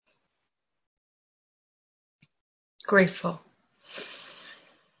Grateful.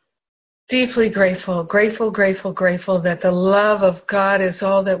 Deeply grateful, grateful that the love of God is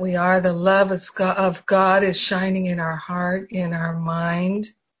all that we are. The love of God is shining in our heart, in our mind.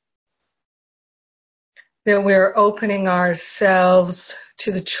 That we're opening ourselves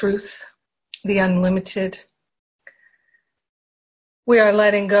to the truth, the unlimited. We are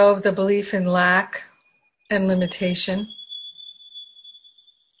letting go of the belief in lack and limitation.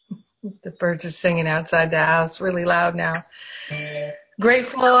 The birds are singing outside the house really loud now.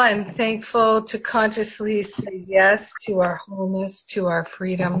 Grateful and thankful to consciously say yes to our wholeness, to our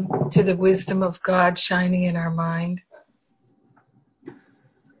freedom, to the wisdom of God shining in our mind.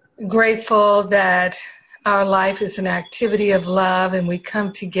 Grateful that our life is an activity of love and we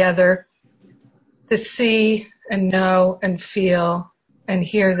come together to see and know and feel and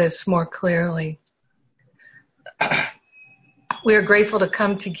hear this more clearly. We are grateful to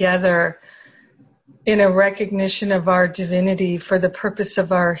come together in a recognition of our divinity for the purpose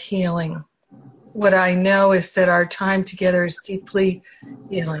of our healing. What I know is that our time together is deeply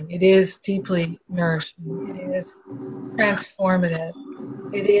healing. It is deeply nourishing. It is transformative.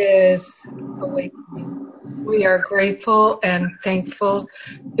 It is awakening. We are grateful and thankful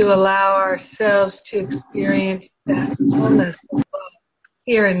to allow ourselves to experience that fullness of love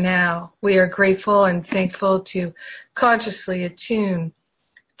here and now. We are grateful and thankful to consciously attune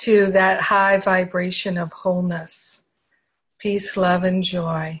to that high vibration of wholeness, peace, love, and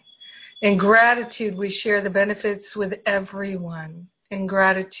joy. In gratitude, we share the benefits with everyone. In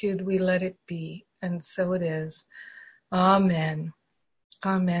gratitude, we let it be. And so it is. Amen.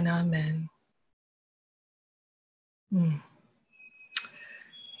 Amen. Amen.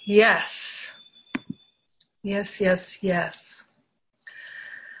 Yes. Yes, yes, yes.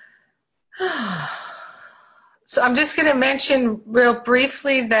 So I'm just going to mention real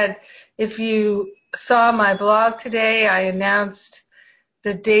briefly that if you saw my blog today, I announced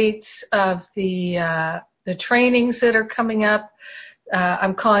the dates of the trainings that are coming up.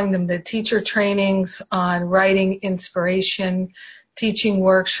 I'm calling them the teacher trainings on writing inspiration, teaching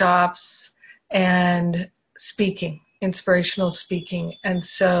workshops, and speaking, inspirational speaking. And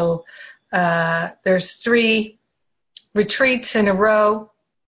so there's 3 retreats in a row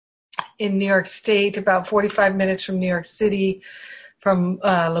in New York State, about 45 minutes from New York City, from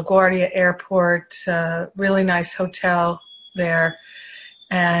LaGuardia Airport, really nice hotel there.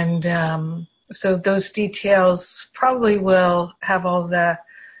 And so those details probably will have all the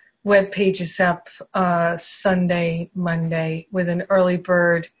web pages up Sunday, Monday, with an early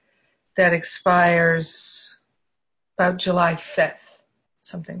bird that expires about July 5th,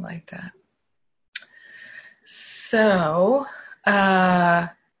 something like that. So,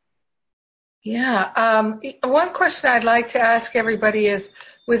 one question I'd like to ask everybody is,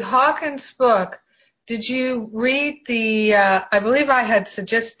 with Hawkins' book, did you read I believe I had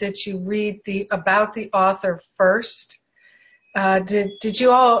suggested that you read about the author first. Did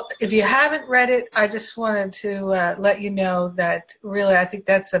you all, if you haven't read it, I just wanted to let you know that really I think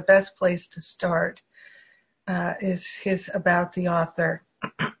that's the best place to start, is his about the author.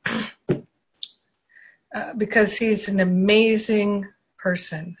 Because he's an amazing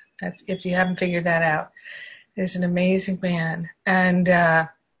person, if you haven't figured that out. He's an amazing man. And I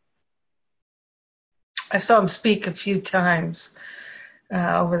saw him speak a few times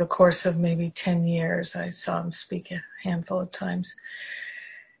over the course of maybe 10 years. I saw him speak a handful of times.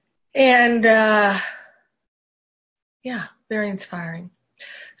 And, very inspiring.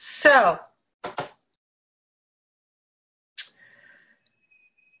 So,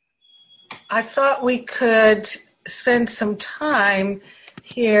 I thought we could spend some time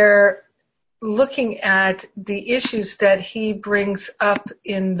here looking at the issues that he brings up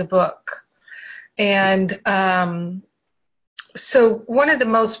in the book. And so one of the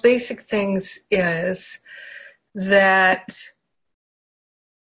most basic things is that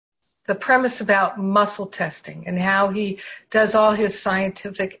the premise about muscle testing and how he does all his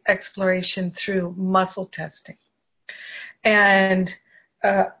scientific exploration through muscle testing. And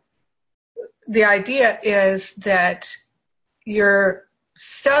the idea is that your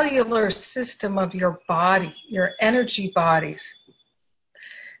cellular system of your body, your energy bodies,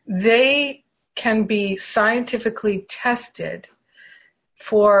 they can be scientifically tested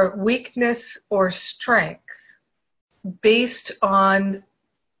for weakness or strength based on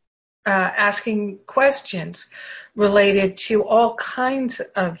asking questions related to all kinds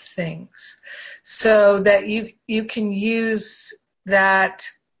of things, so that you can use that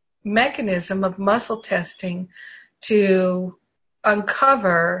mechanism of muscle testing to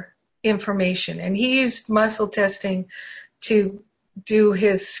uncover information. And he used muscle testing to do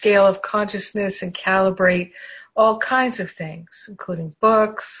his scale of consciousness and calibrate all kinds of things, including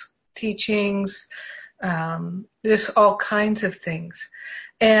books, teachings, there's all kinds of things.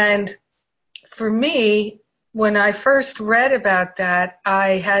 And for me, when I first read about that,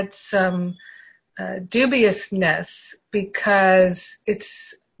 I had some dubiousness because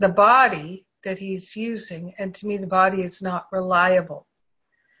it's the body that he's using, and to me the body is not reliable.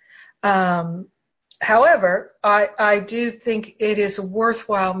 However, I do think it is a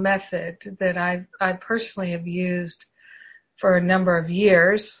worthwhile method that I personally have used for a number of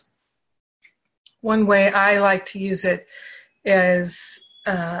years. One way I like to use it is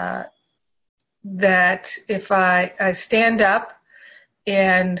that if I stand up,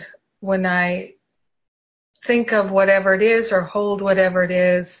 and when I think of whatever it is or hold whatever it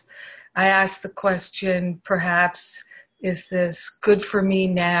is, I ask the question, perhaps, is this good for me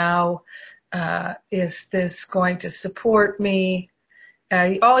now? Is this going to support me?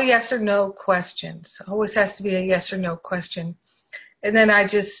 All yes or no questions. Always has to be a yes or no question. And then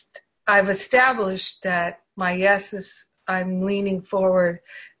I've established that my yes is I'm leaning forward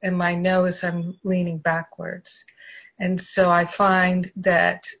and my no is I'm leaning backwards. And so I find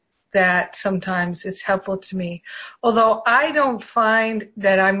that sometimes is helpful to me. Although I don't find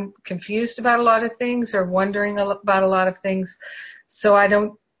that I'm confused about a lot of things or wondering about a lot of things, so I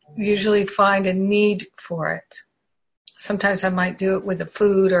don't usually find a need for it. Sometimes I might do it with a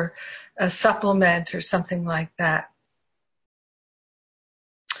food or a supplement or something like that.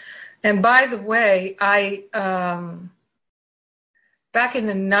 And by the way, back in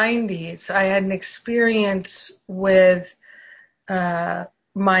the 90s, I had an experience with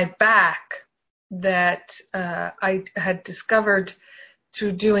my back that I had discovered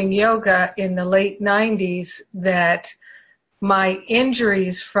through doing yoga in the late 90s, that my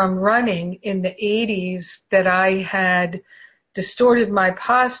injuries from running in the 80s, that I had distorted my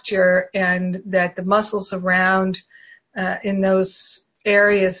posture and that the muscles around in those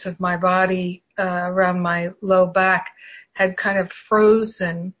areas of my body around my low back had kind of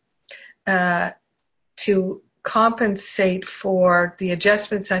frozen to compensate for the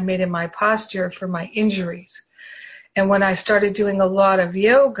adjustments I made in my posture for my injuries. And when I started doing a lot of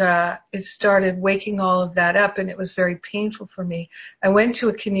yoga, it started waking all of that up, and it was very painful for me. I went to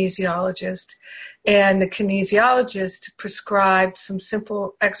a kinesiologist, and the kinesiologist prescribed some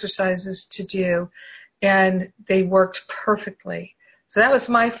simple exercises to do, and they worked perfectly. So that was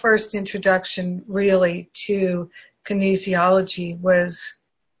my first introduction really to kinesiology, was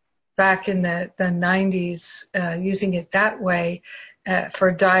back in the 90s, using it that way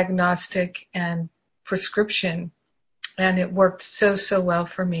for diagnostic and prescription. And it worked so well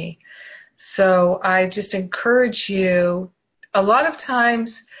for me. So I just encourage you, a lot of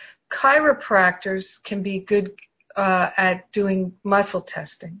times chiropractors can be good at doing muscle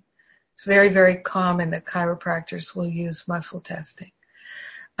testing. It's very common that chiropractors will use muscle testing.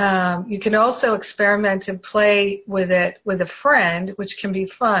 You can also experiment and play with it with a friend, which can be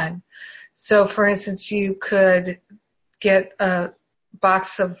fun. So, for instance, you could get a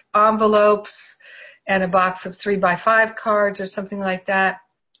box of envelopes and a box of 3x5 cards or something like that,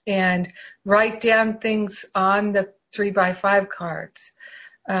 and write down things on the 3x5 cards,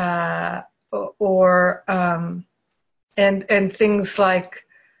 and things like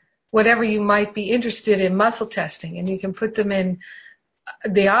whatever you might be interested in muscle testing, and you can put them in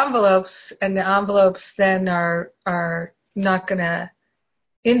the envelopes, and the envelopes then are not going to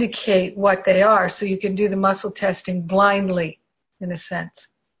indicate what they are, so you can do the muscle testing blindly, in a sense.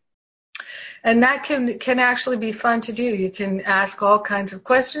 And that can actually be fun to do. You can ask all kinds of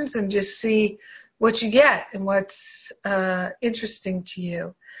questions and just see what you get and what's interesting to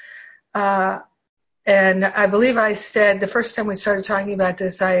you. And I believe I said the first time we started talking about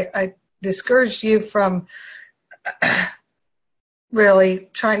this, I discouraged you from really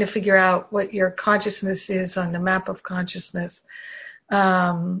trying to figure out what your consciousness is on the map of consciousness.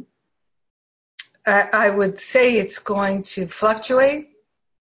 I would say it's going to fluctuate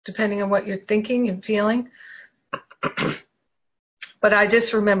depending on what you're thinking and feeling. But I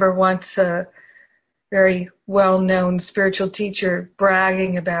just remember once a very well-known spiritual teacher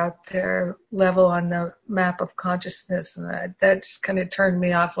bragging about their level on the map of consciousness, and that just kind of turned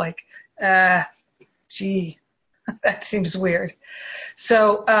me off, like, gee, that seems weird.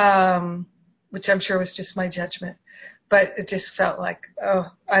 So, which I'm sure was just my judgment, but it just felt like,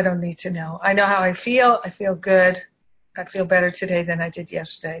 oh, I don't need to know. I know how I feel. I feel good. I feel better today than I did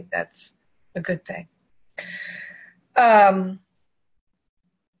yesterday. That's a good thing. But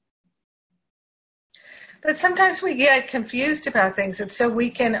sometimes we get confused about things, and so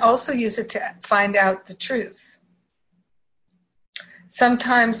we can also use it to find out the truth.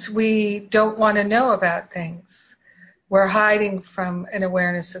 sometimes we don't want to know about things. We're hiding from an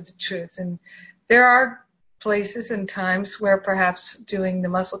awareness of the truth. And there are places and times where perhaps doing the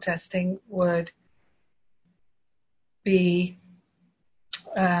muscle testing would be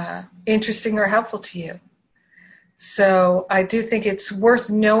interesting or helpful to you. So I do think it's worth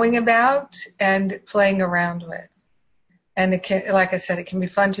knowing about and playing around with. And it can, like I said, it can be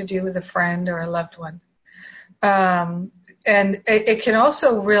fun to do with a friend or a loved one. And it can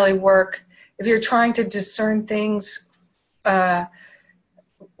also really work if you're trying to discern things. I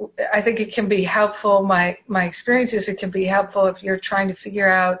think it can be helpful. My experience is it can be helpful if you're trying to figure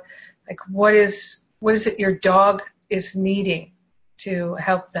out, like, what is it your dog is needing to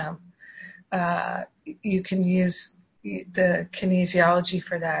help them. You can use the kinesiology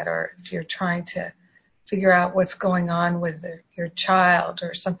for that, or if you're trying to figure out what's going on with your child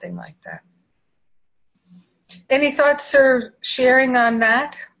or something like that. Any thoughts or sharing on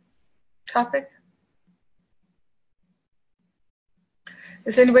that topic?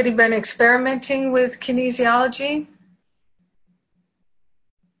 Has anybody been experimenting with kinesiology?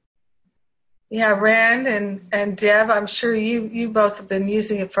 Yeah, Rand and Deb, I'm sure you both have been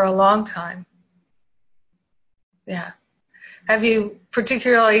using it for a long time. Yeah. Have you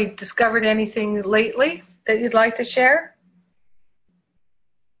particularly discovered anything lately that you'd like to share?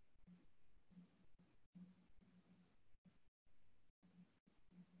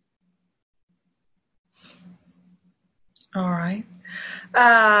 All right.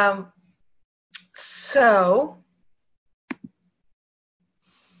 So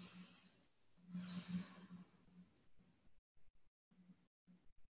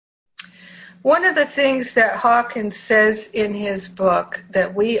one of the things that Hawkins says in his book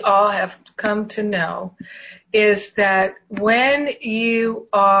that we all have come to know is that when you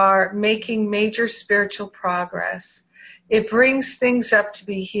are making major spiritual progress, it brings things up to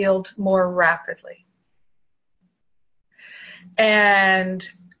be healed more rapidly. And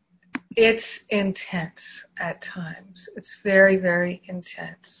it's intense at times. It's very, very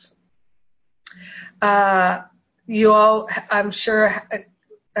intense. You all, I'm sure,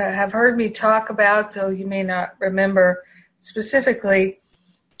 have heard me talk about, though you may not remember specifically,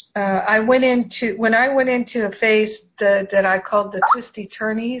 when I went into a phase that I called the twisty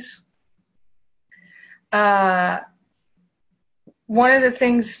turnies, one of the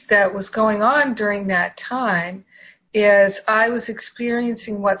things that was going on during that time is I was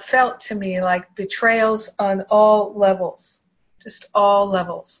experiencing what felt to me like betrayals on all levels, just all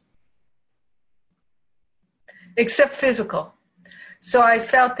levels, except physical. So I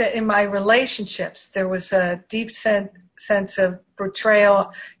felt that in my relationships, there was a deep sense of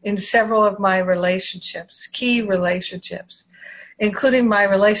betrayal in several of my relationships, key relationships, including my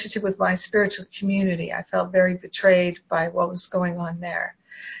relationship with my spiritual community. I felt very betrayed by what was going on there.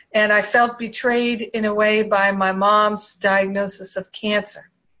 And I felt betrayed in a way by my mom's diagnosis of cancer.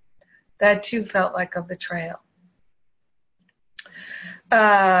 That too felt like a betrayal.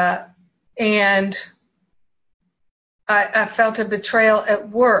 And I felt a betrayal at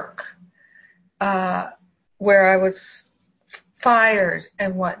work, where I was fired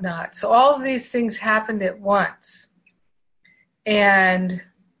and whatnot. So all of these things happened at once. And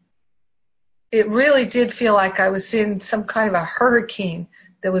it really did feel like I was in some kind of a hurricane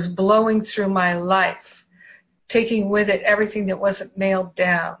that was blowing through my life, taking with it everything that wasn't nailed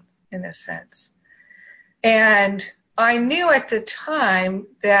down, in a sense. And I knew at the time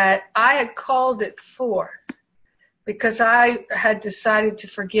that I had called it forth because I had decided to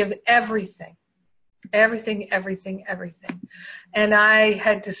forgive everything. And I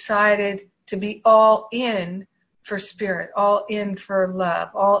had decided to be all in for spirit, all in for love,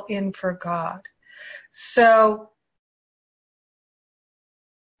 all in for God. So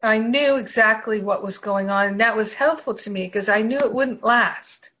I knew exactly what was going on, and that was helpful to me because I knew it wouldn't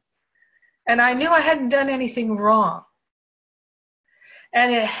last. And I knew I hadn't done anything wrong.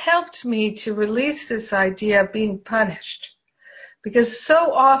 And it helped me to release this idea of being punished. Because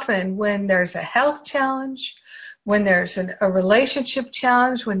so often when there's a health challenge, when there's a relationship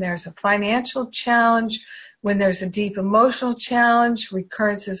challenge, when there's a financial challenge, when there's a deep emotional challenge,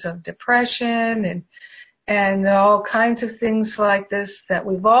 recurrences of depression and all kinds of things like this that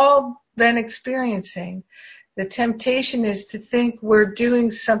we've all been experiencing, the temptation is to think we're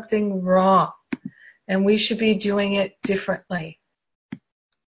doing something wrong and we should be doing it differently.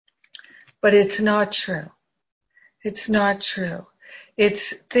 But it's not true. It's not true.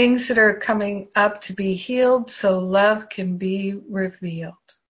 It's things that are coming up to be healed so love can be revealed.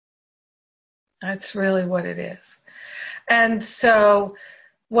 That's really what it is. And so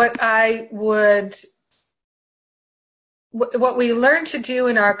what I would what we learn to do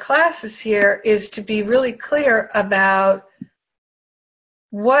in our classes here is to be really clear about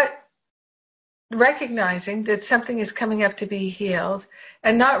recognizing that something is coming up to be healed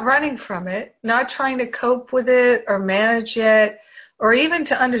and not running from it, not trying to cope with it or manage it or even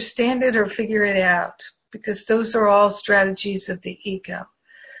to understand it or figure it out, because those are all strategies of the ego.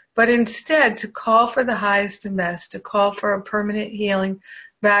 But instead to call for the highest and best, to call for a permanent healing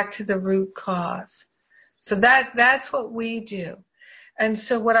back to the root cause. So that's what we do. And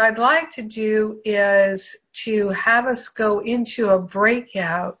so what I'd like to do is to have us go into a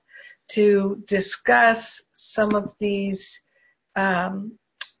breakout to discuss some of these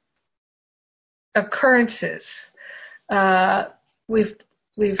occurrences. We've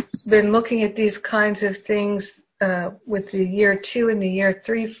been looking at these kinds of things with the year 2 and the year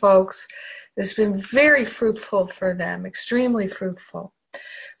 3 folks. It's been very fruitful for them, extremely fruitful.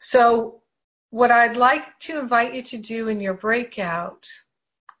 So what I'd like to invite you to do in your breakout,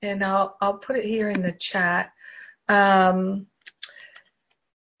 and I'll put it here in the chat,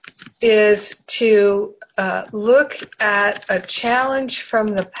 is to look at a challenge from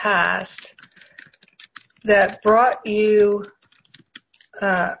the past that brought you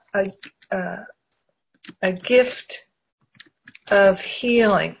a gift of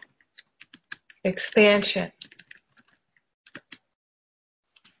healing, expansion.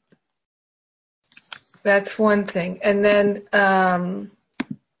 That's one thing. And then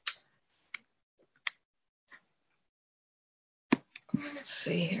let's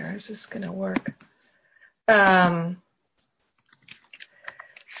see here. Is this going to work? And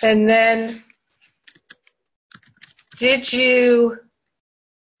then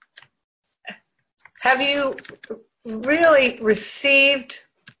have you really received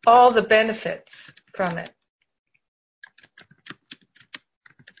all the benefits from it?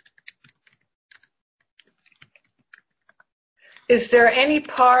 Is there any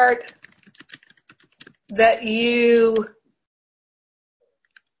part that you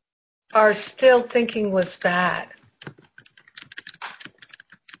are still thinking was bad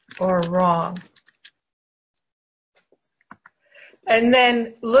or wrong? And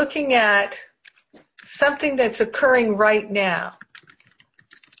then looking at something that's occurring right now.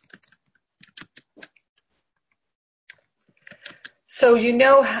 So you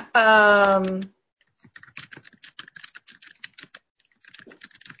know,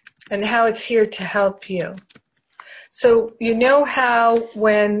 and how it's here to help you. So you know how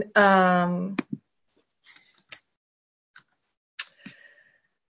when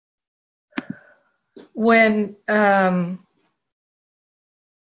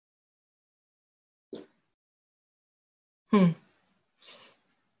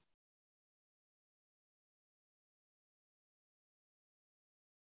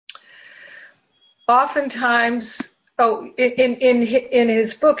oftentimes, in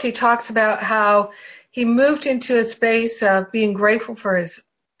his book, he talks about how he moved into a space of being grateful for his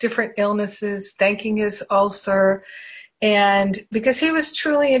different illnesses, thanking his ulcer, and because he was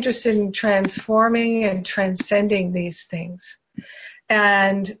truly interested in transforming and transcending these things.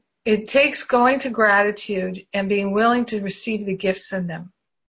 And it takes going to gratitude and being willing to receive the gifts in them.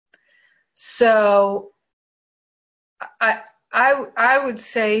 So I would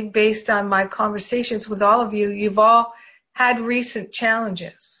say, based on my conversations with all of you, you've all had recent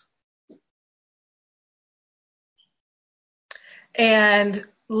challenges. And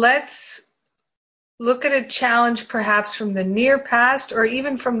let's look at a challenge perhaps from the near past or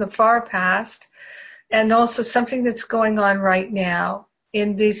even from the far past, and also something that's going on right now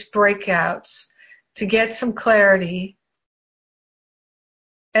in these breakouts to get some clarity.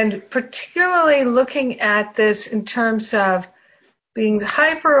 And particularly looking at this in terms of being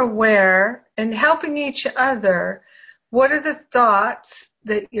hyper aware and helping each other. What are the thoughts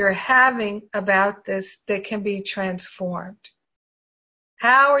that you're having about this that can be transformed?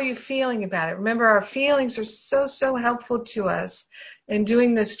 How are you feeling about it? Remember, our feelings are so helpful to us in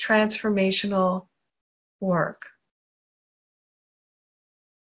doing this transformational work.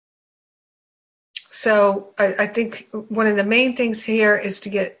 So I think one of the main things here is to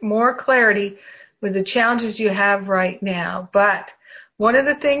get more clarity with the challenges you have right now. But one of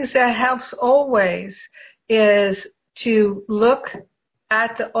the things that helps always is to look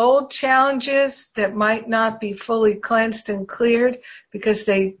at the old challenges that might not be fully cleansed and cleared, because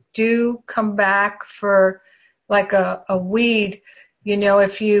they do come back for like a weed. You know,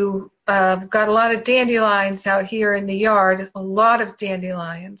 if you got a lot of dandelions out here in the yard, a lot of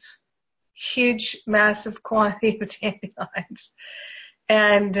dandelions, huge, massive quantity of dandelions.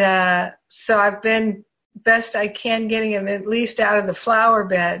 And so I've been best I can getting them at least out of the flower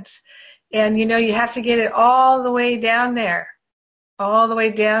beds. And you have to get it all the way down there, all the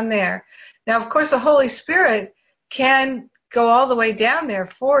way down there. Now, of course, the Holy Spirit can go all the way down there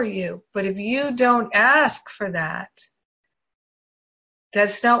for you, but if you don't ask for that,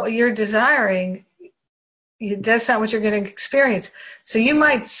 that's not what you're desiring. That's not what you're going to experience. So you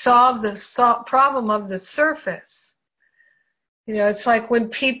might solve the problem of the surface. It's like when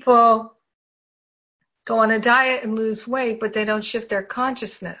people go on a diet and lose weight, but they don't shift their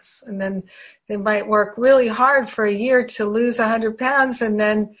consciousness. And then they might work really hard for a year to lose 100 pounds, and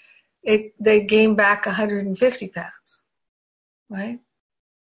then they gain back 150 pounds, right?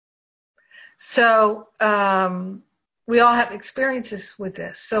 So we all have experiences with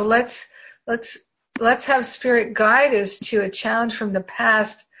this. So let's have Spirit guide us to a challenge from the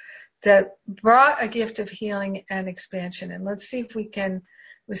past that brought a gift of healing and expansion. And let's see if we can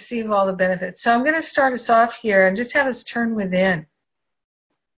receive all the benefits. So I'm going to start us off here and just have us turn within.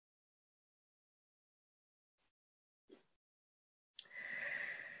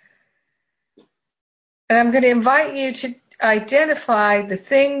 And I'm going to invite you to identify the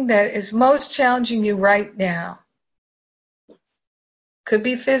thing that is most challenging you right now. Could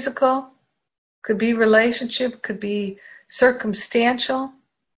be physical, could be relationship, could be circumstantial,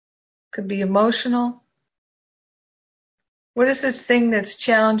 could be emotional. What is the thing that's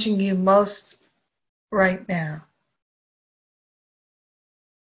challenging you most right now?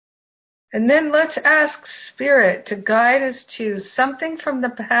 And then let's ask Spirit to guide us to something from the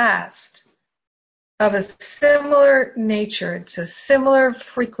past of a similar nature. It's a similar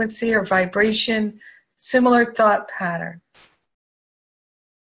frequency or vibration, similar thought pattern.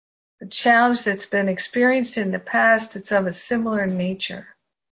 A challenge that's been experienced in the past that's of a similar nature.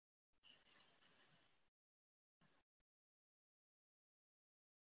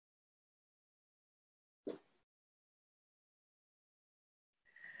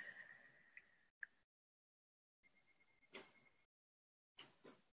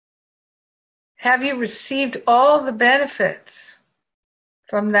 Have you received all the benefits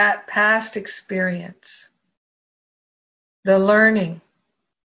from that past experience? The learning,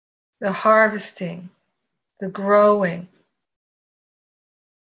 the harvesting, the growing.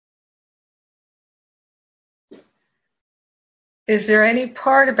 Is there any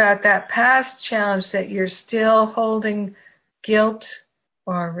part about that past challenge that you're still holding guilt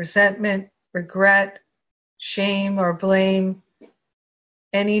or resentment, regret, shame or blame,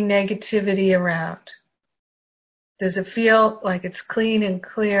 any negativity around? Does it feel like it's clean and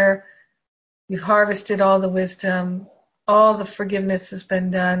clear? You've harvested all the wisdom, all the forgiveness has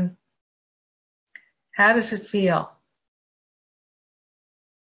been done. How does it feel?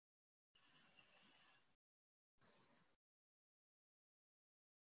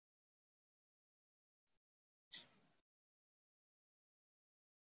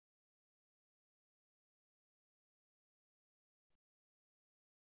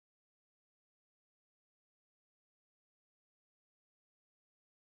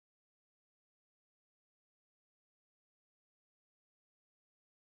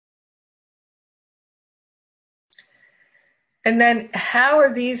 And then how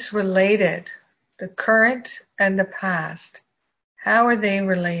are these related? The current and the past. How are they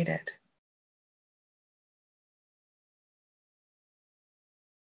related?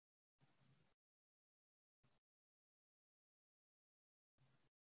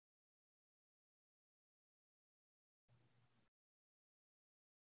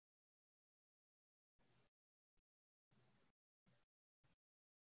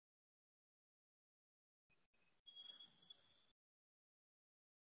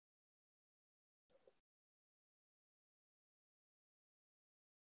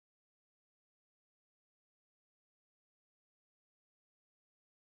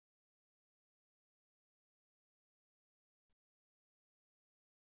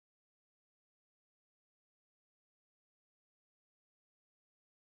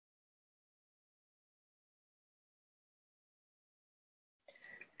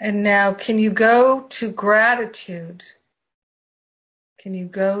 And now, can you go to gratitude? Can you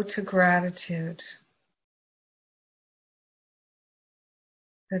go to gratitude?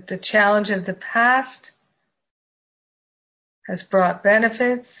 That the challenge of the past has brought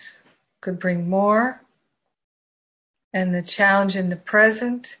benefits, could bring more, and the challenge in the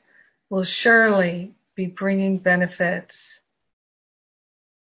present will surely be bringing benefits.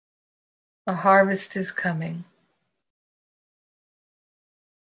 A harvest is coming.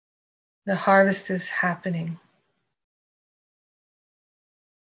 The harvest is happening.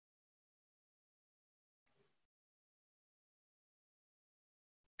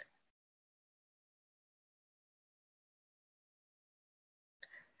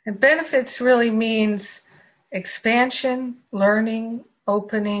 And benefits really means expansion, learning,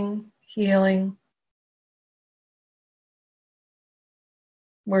 opening, healing.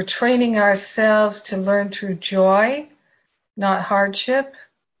 We're training ourselves to learn through joy, not hardship.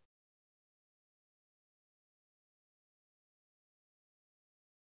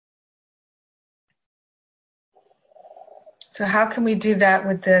 So how can we do that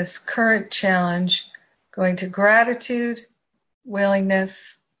with this current challenge? Going to gratitude,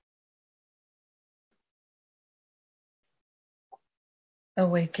 willingness,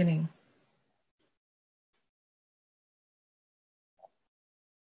 awakening.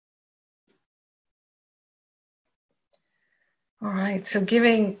 All right, so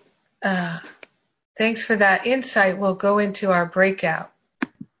thanks for that insight. We'll go into our breakout.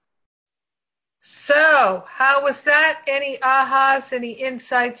 So, how was that? Any ahas, any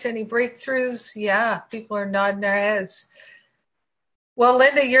insights, any breakthroughs? Yeah, people are nodding their heads. Well,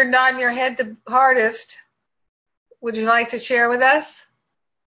 Linda, you're nodding your head the hardest. Would you like to share with us?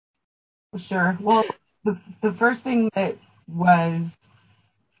 Sure. Well, the first thing that was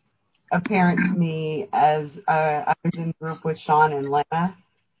apparent to me as I was in group with Sean and Lena,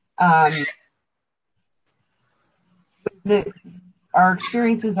 that our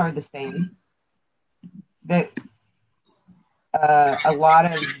experiences are the same. That a lot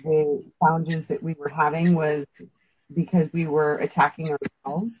of the challenges that we were having was because we were attacking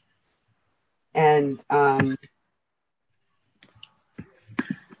ourselves. And while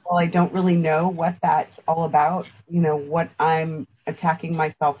I don't really know what that's all about, what I'm attacking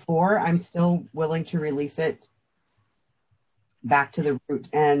myself for, I'm still willing to release it back to the root.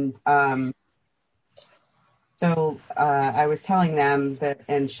 And so I was telling them that,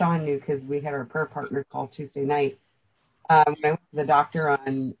 and Sean knew because we had our prayer partner call Tuesday night. When I went to the doctor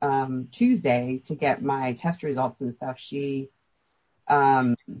on Tuesday to get my test results and stuff, she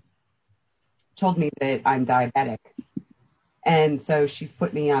told me that I'm diabetic. And so she's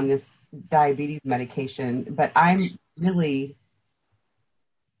put me on this diabetes medication. But I'm really,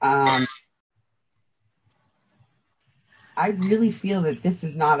 I really feel that this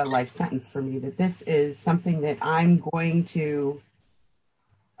is not a life sentence for me, that this is something that I'm going to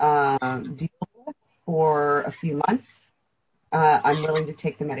deal with for a few months. I'm willing to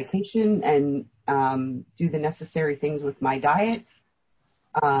take the medication and do the necessary things with my diet.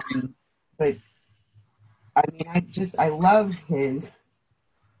 But I mean, I love his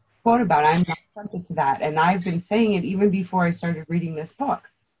quote about I'm not subject to that. And I've been saying it even before I started reading this book,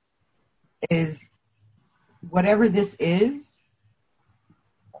 is whatever this is,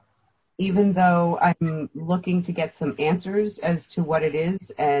 even though I'm looking to get some answers as to what it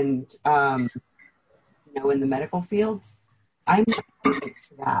is and, in the medical fields, I'm not subject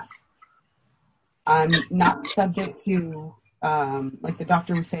to that. I'm not subject to, like the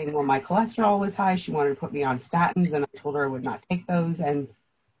doctor was saying, well, my cholesterol was high. She wanted to put me on statins, and I told her I would not take those. And,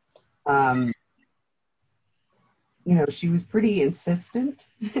 she was pretty insistent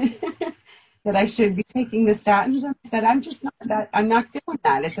that I should be taking the statins. And I said, I'm not doing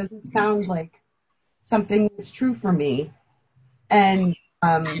that. It doesn't sound like something that's true for me. And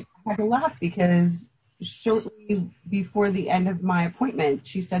I had to laugh because shortly before the end of my appointment,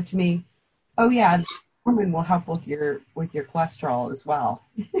 she said to me, oh yeah, hormone will help with your cholesterol as well.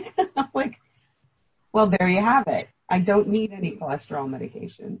 I'm like, well, there you have it. I don't need any cholesterol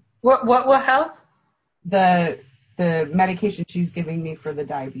medication. What will help? The medication she's giving me for the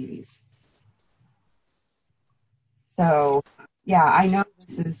diabetes. So yeah, I know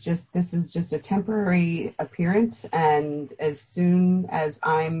this is just a temporary appearance, and as soon as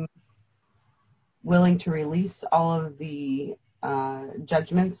I'm willing to release all of the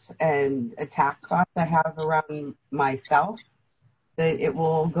judgments and attack thoughts I have around myself, that it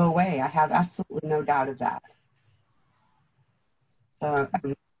will go away. I have absolutely no doubt of that. So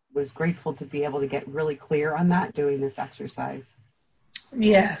I was grateful to be able to get really clear on that doing this exercise.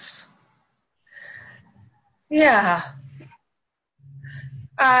 Yes. Yeah.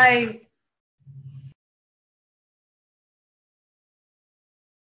 I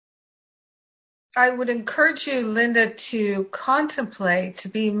would encourage you, Linda, to contemplate, to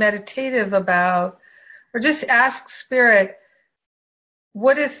be meditative about, or just ask Spirit,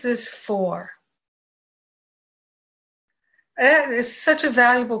 what is this for? That is such a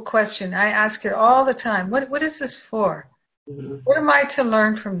valuable question. I ask it all the time. What is this for? Mm-hmm. What am I to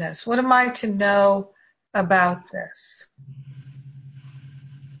learn from this? What am I to know about this?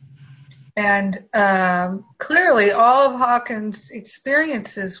 And clearly, all of Hawkins'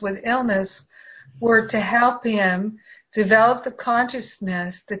 experiences with illness were to help him develop the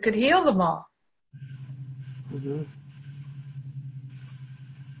consciousness that could heal them all. Mm-hmm.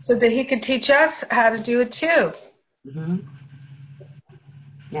 so that he could teach us how to do it too. Hmm.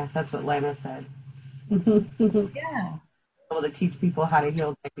 Yeah, that's what Lana said. Yeah, Able to teach people how to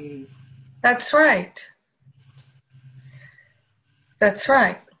heal diabetes. that's right. That's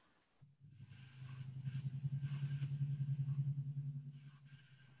right.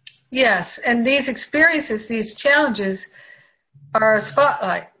 Yes, and these experiences, these challenges are a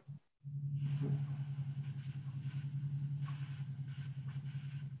spotlight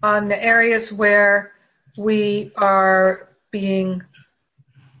on the areas where we are being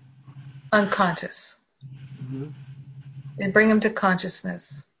unconscious. Hmm. They bring them to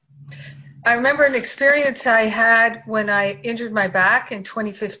consciousness. I remember an experience I had when I injured my back in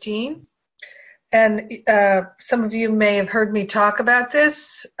 2015. And some of you may have heard me talk about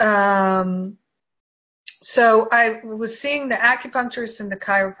this. So I was seeing the acupuncturist and the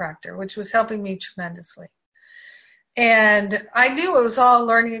chiropractor, which was helping me tremendously. And I knew it was all a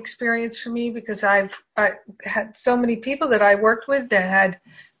learning experience for me because I had so many people that I worked with that had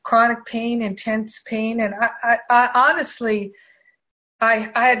chronic pain, intense pain, and I honestly,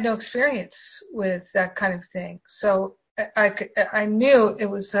 I had no experience with that kind of thing. So I knew it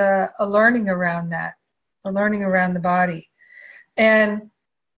was a learning around that, a learning around the body. And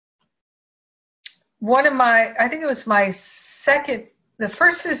I think it was the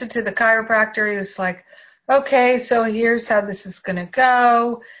first visit to the chiropractor, he was like, okay, so here's how this is going to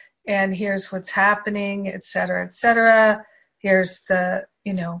go, and here's what's happening, et cetera, et cetera. Here's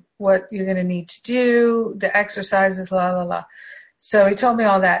what you're going to need to do, the exercises, la, la, la. So he told me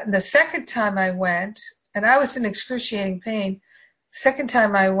all that. And the second time I went, and I was in excruciating pain, second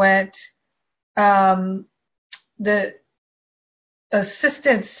time I went, the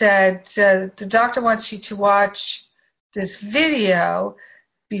assistant said, the doctor wants you to watch this video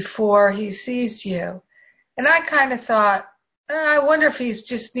before he sees you. And I kind of thought, I wonder if he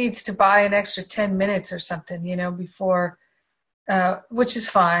just needs to buy an extra 10 minutes or something, before, which is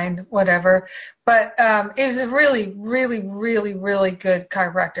fine, whatever. But it was a really, really, really, really good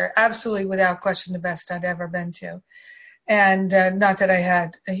chiropractor. Absolutely, without question, the best I'd ever been to. And not that I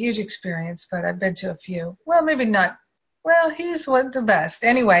had a huge experience, but I've been to a few. Well, maybe not. Well, he's one of the best.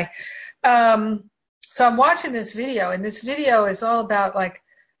 Anyway, so I'm watching this video, and this video is all about like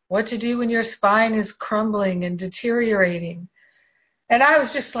what to do when your spine is crumbling and deteriorating. And I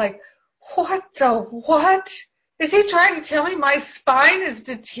was just like, what the what? Is he trying to tell me my spine is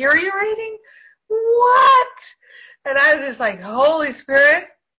deteriorating? What? And I was just like, Holy Spirit,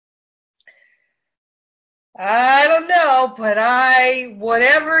 I don't know, but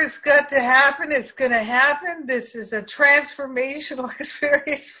whatever's got to happen, it's going to happen. This is a transformational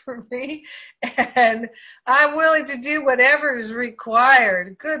experience for me, and I'm willing to do whatever is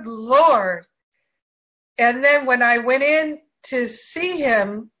required. Good Lord. And then when I went in to see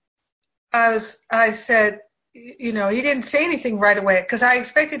him, I said, he didn't say anything right away because I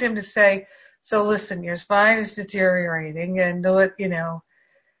expected him to say, so listen, your spine is deteriorating and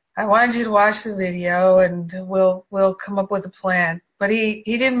I wanted you to watch the video and we'll come up with a plan. But he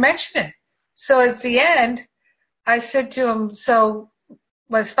didn't mention it. So at the end, I said to him, so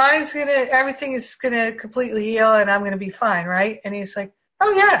my everything is gonna completely heal and I'm gonna be fine, right? And he's like,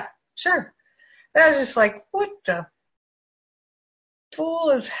 oh yeah, sure. And I was just like, what the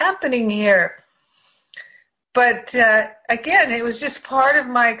fool is happening here? But again, it was just part of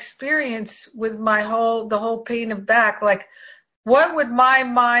my experience with the whole pain of back. Like, what would my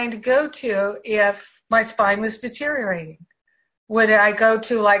mind go to if my spine was deteriorating? Would I go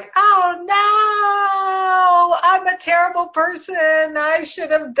to like, oh no, I'm a terrible person. I should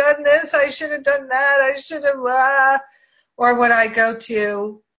have done this. I should have done that. I should have, or would I go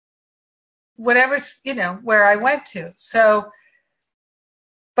to whatever, where I went to? So,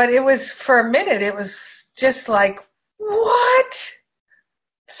 but it was for a minute, it was just like, what?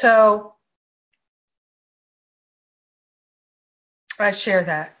 So I share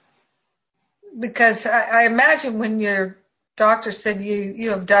that because I imagine when your doctor said you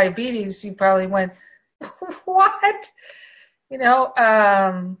have diabetes, you probably went, what? I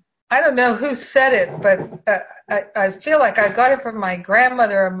don't know who said it, but I feel like I got it from my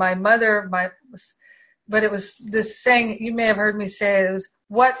grandmother or my mother, but it was this saying, you may have heard me say it, was,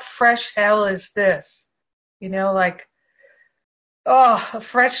 what fresh hell is this? Like, oh, a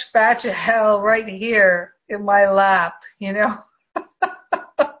fresh batch of hell right here in my lap.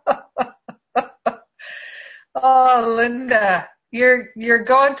 Oh, Linda, you're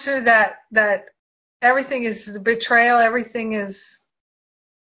going through that everything is the betrayal, everything is.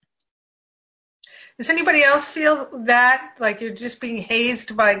 Does anybody else feel that like you're just being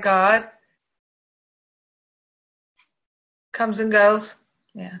hazed by God? Comes and goes.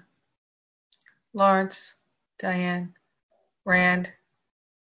 Yeah. Lawrence, Diane, Rand,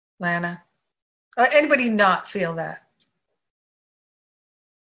 Lana. Anybody not feel that?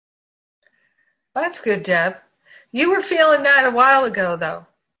 Well, that's good, Deb. You were feeling that a while ago, though.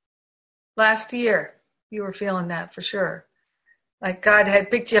 Last year, you were feeling that for sure. Like God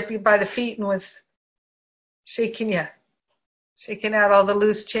had picked you up by the feet and was shaking you, shaking out all the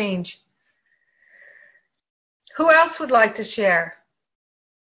loose change. Who else would like to share?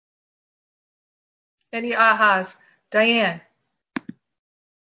 Any ahas? Diane.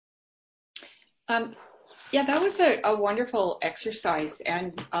 Yeah, that was a wonderful exercise,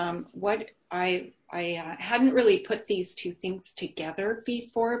 and what I hadn't really put these two things together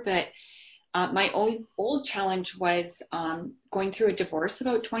before, but my old challenge was going through a divorce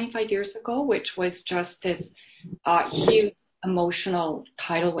about 25 years ago, which was just this huge emotional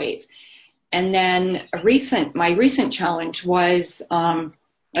tidal wave. And then my recent challenge was,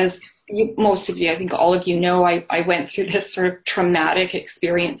 as most of you, I think all of you know, I went through this sort of traumatic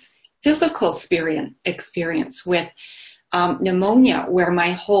physical experience with pneumonia, where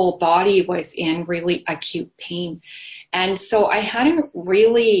my whole body was in really acute pain. And so I hadn't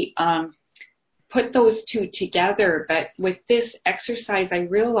really put those two together, but with this exercise, I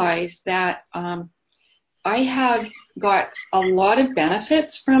realized that I have got a lot of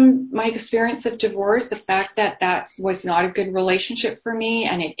benefits from my experience of divorce. The fact that was not a good relationship for me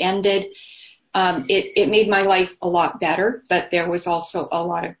and it ended, it made my life a lot better, but there was also a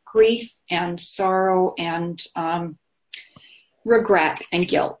lot of grief and sorrow and regret and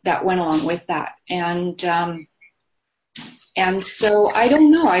guilt that went along with that. And so I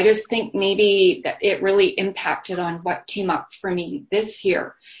don't know. I just think maybe that it really impacted on what came up for me this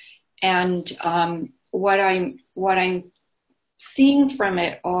year. And what I'm seeing from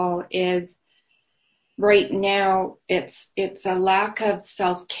it all is right now it's a lack of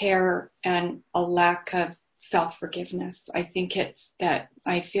self-care and a lack of self-forgiveness. I think it's that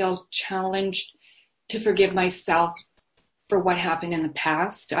I feel challenged to forgive myself for what happened in the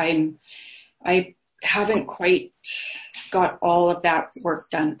past. I haven't quite got all of that work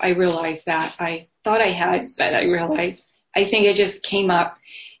done. I realize that. I thought I had, but I realized I think it just came up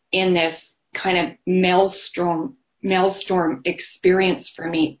in this kind of maelstrom experience for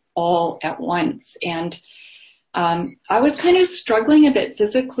me all at once. And I was kind of struggling a bit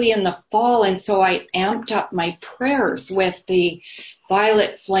physically in the fall, and so I amped up my prayers with the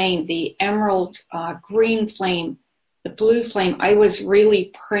violet flame, the emerald green flame, the blue flame. I was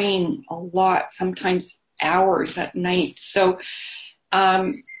really praying a lot, sometimes hours at night. So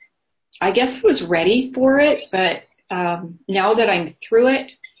I guess I was ready for it, but now that I'm through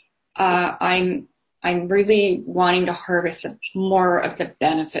it, I'm really wanting to harvest more of the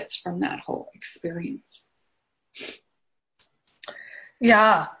benefits from that whole experience.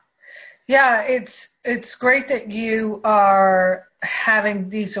 Yeah. Yeah, it's great that you are having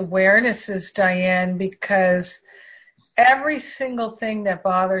these awarenesses, Diane, because every single thing that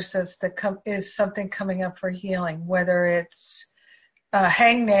bothers us is something coming up for healing, whether it's a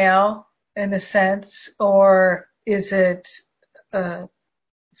hangnail in a sense, or is it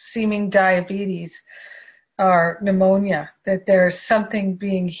seeming diabetes or pneumonia, that there's something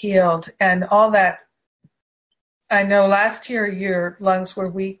being healed. And all that, I know last year your lungs were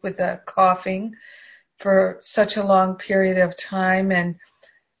weak with the coughing for such a long period of time. And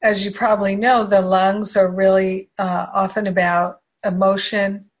as you probably know, the lungs are really often about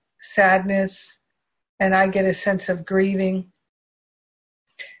emotion, sadness, and I get a sense of grieving.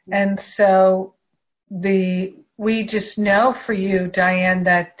 And so we just know for you, Diane,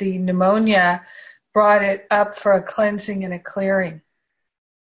 that the pneumonia brought it up for a cleansing and a clearing.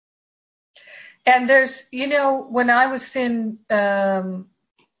 And there's, when I was in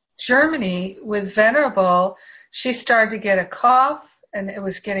Germany with Venerable, she started to get a cough, and it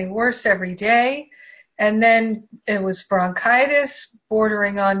was getting worse every day. And then it was bronchitis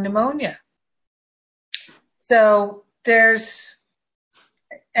bordering on pneumonia. So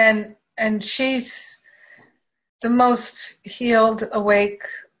and she's the most healed, awake,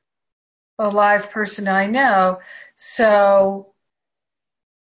 alive person I know. So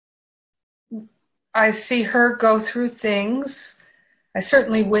I see her go through things. I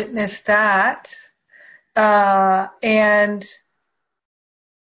certainly witnessed that. And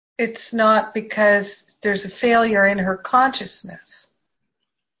it's not because there's a failure in her consciousness.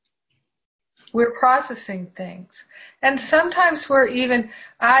 We're processing things. And sometimes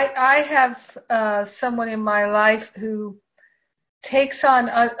I have someone in my life who takes on,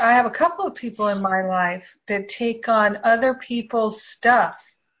 I have a couple of people in my life that take on other people's stuff.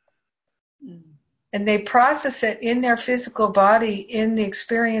 and they process it in their physical body in the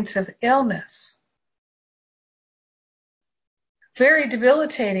experience of illness. Very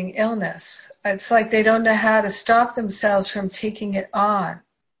debilitating illness. It's like they don't know how to stop themselves from taking it on.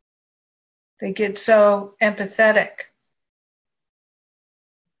 They get so empathetic.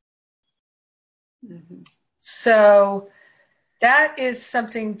 Mm-hmm. So that is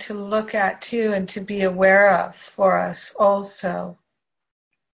something to look at too and to be aware of for us also.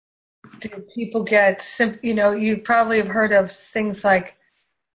 Do people get, you probably have heard of things like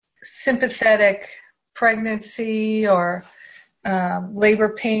sympathetic pregnancy or labor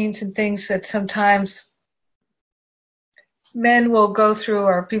pains and things that sometimes men will go through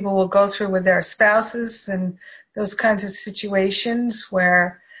or people will go through with their spouses, and those kinds of situations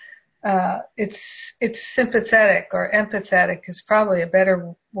where it's sympathetic, or empathetic is probably a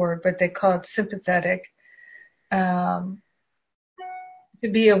better word, but they call it sympathetic. To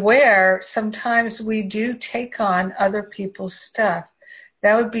be aware, sometimes we do take on other people's stuff.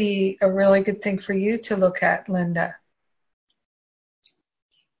 That would be a really good thing for you to look at, Linda.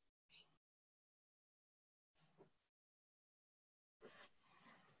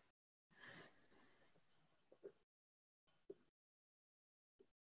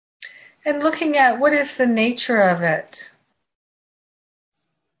 And looking at what is the nature of it.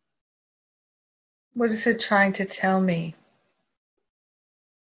 What is it trying to tell me?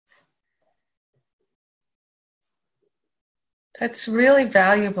 That's really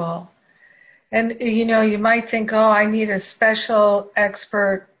valuable. And, you might think, oh, I need a special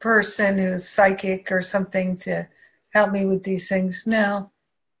expert person who's psychic or something to help me with these things. No,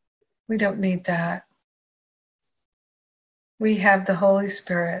 we don't need that. We have the Holy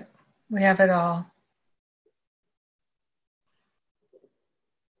Spirit. We have it all.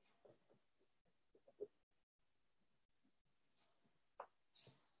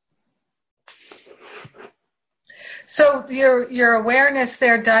 So your awareness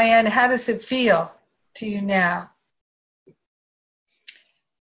there, Diane, how does it feel to you now?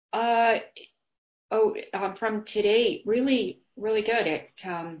 From today, really, really good.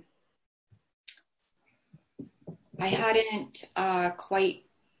 I hadn't quite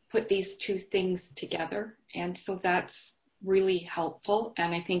put these two things together, and so that's really helpful.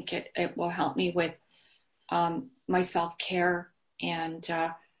 And I think it will help me with my self-care. And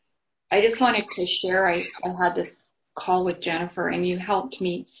I just wanted to share, I had this call with Jennifer, and you helped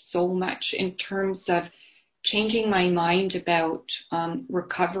me so much in terms of changing my mind about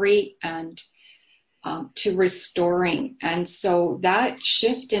recovery and to restoring. And so that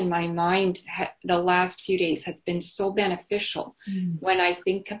shift in my mind the last few days has been so beneficial when I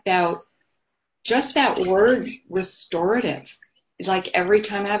think about just that word restorative. Like every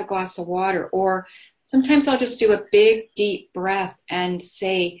time I have a glass of water, or sometimes I'll just do a big deep breath and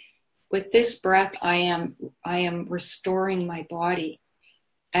say, with this breath, I am restoring my body.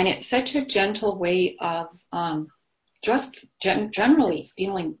 And it's such a gentle way of just generally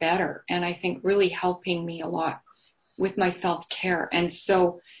feeling better, and I think really helping me a lot with my self-care. And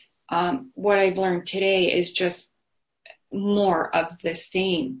so what I've learned today is just more of the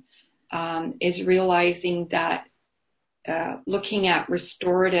same, is realizing that looking at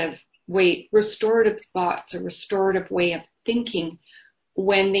restorative thoughts, a restorative way of thinking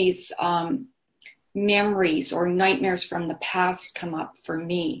when these memories or nightmares from the past come up for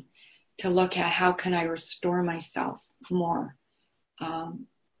me, to look at how can I restore myself more.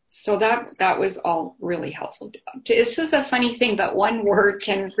 So that was all really helpful. It's just a funny thing, but one word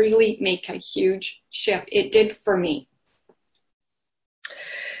can really make a huge shift. It did for me.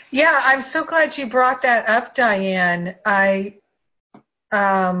 Yeah, I'm so glad you brought that up, Diane. I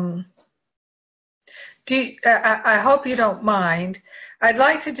hope you don't mind. I'd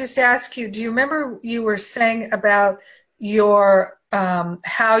like to just ask you, do you remember you were saying about your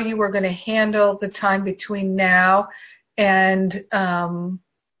how you were going to handle the time between now and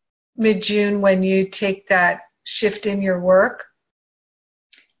mid-June when you take that shift in your work?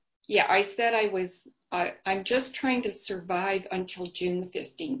 Yeah, I said I'm just trying to survive until June the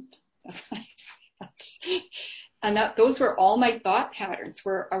 15th. That's what I said. And those were all my thought patterns,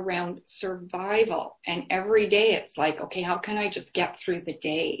 were around survival. And every day it's like, okay, how can I just get through the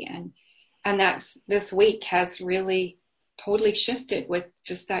day? And this week has really totally shifted with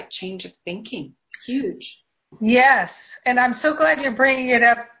just that change of thinking. Huge. Yes, and I'm so glad you're bringing it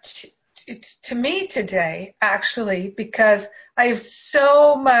up to me today, actually, because I have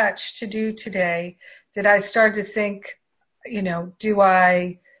so much to do today that I started to think, do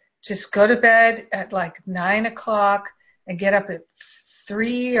I just go to bed at like 9 o'clock and get up at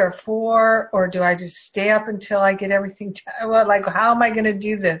 3 or 4, or do I just stay up until I get everything done? Well, like, how am I going to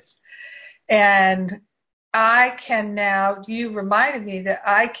do this? And I can now, you reminded me that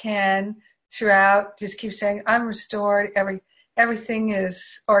I can throughout just keep saying, I'm restored. Everything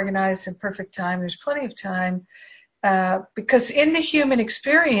is organized in perfect time. There's plenty of time. Because in the human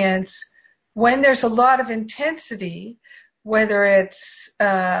experience, when there's a lot of intensity, whether it's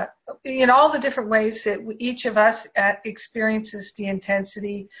in all the different ways that each of us experiences the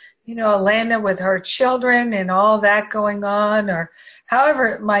intensity, Elena with her children and all that going on, or however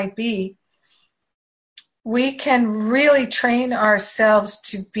it might be, we can really train ourselves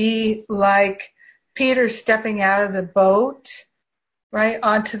to be like Peter stepping out of the boat, right,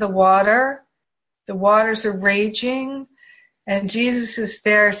 onto the water. The waters are raging, and Jesus is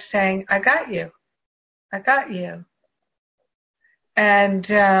there saying, I got you. I got you. And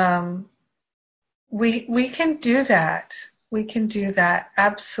we can do that. We can do that.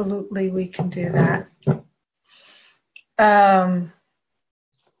 Absolutely, we can do that.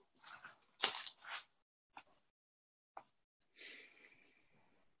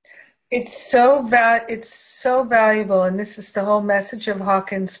 It's so valuable, and this is the whole message of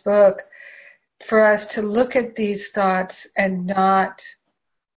Hawkins' book, for us to look at these thoughts and not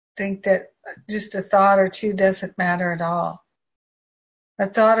think that just a thought or two doesn't matter at all. A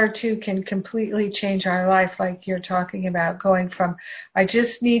thought or two can completely change our life, like you're talking about, going from, I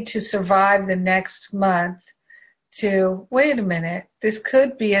just need to survive the next month, to, wait a minute, this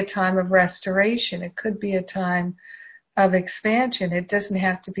could be a time of restoration. It could be a time of expansion. It doesn't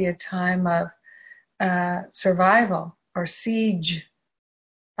have to be a time of survival or siege.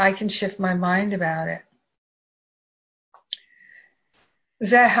 I can shift my mind about it.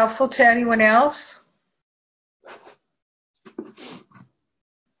 Is that helpful to anyone else?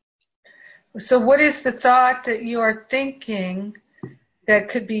 So what is the thought that you are thinking that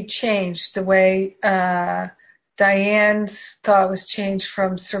could be changed, the way Diane's thought was changed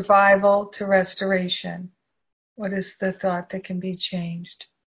from survival to restoration? What is the thought that can be changed?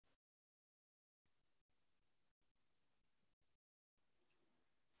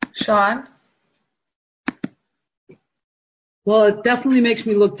 Sean? Well, it definitely makes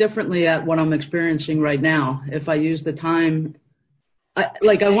me look differently at what I'm experiencing right now. If I use the time, I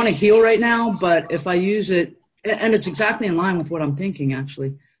want to heal right now, but if I use it, and it's exactly in line with what I'm thinking,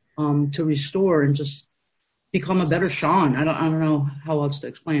 actually, to restore and just become a better Sean. I don't know how else to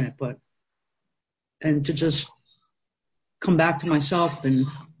explain it, and to just come back to myself and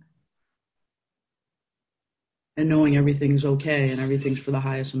knowing everything's okay and everything's for the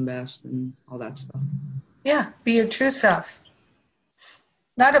highest and best and all that stuff. Yeah, be your true self.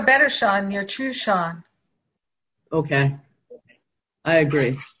 Not a better Sean, your true Sean. Okay. I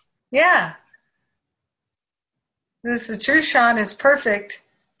agree. Yeah. The true Sean is perfect,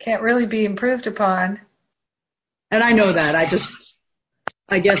 can't really be improved upon. And I know that.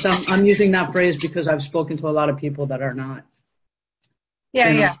 I guess I'm using that phrase because I've spoken to a lot of people that are not.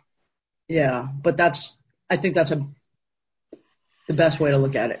 Yeah. Yeah, but I think that's the best way to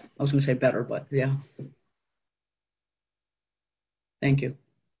look at it. I was going to say better, but yeah. Thank you.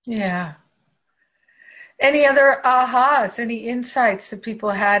 Yeah. Any other ahas, any insights that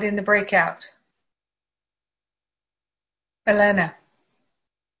people had in the breakout? Elena?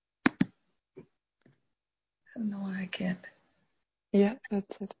 I don't know why I can't. Yeah,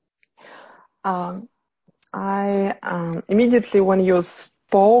 that's it. I immediately, when you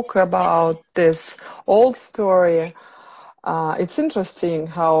spoke about this old story, it's interesting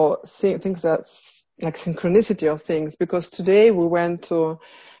how things are like synchronicity of things, because today we went to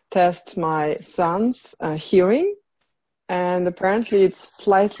test my son's hearing, and apparently it's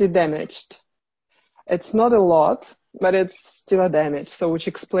slightly damaged. It's not a lot, but it's still a damage. So which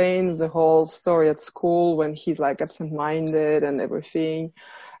explains the whole story at school when he's like absent-minded and everything.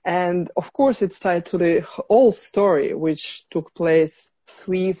 And of course it's tied to the old story, which took place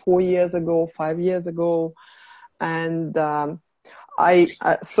 3-4 years ago, 5 years ago. And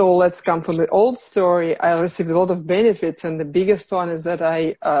so let's come from the old story. I received a lot of benefits, and the biggest one is that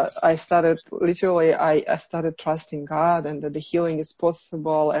I started trusting God, and that the healing is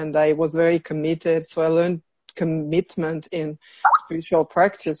possible, and I was very committed. So I learned commitment in spiritual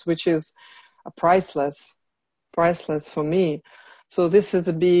practice, which is priceless for me. So this is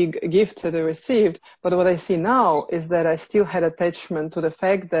a big gift that I received. But what I see now is that I still had attachment to the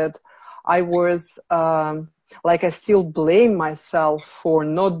fact that I was I still blame myself for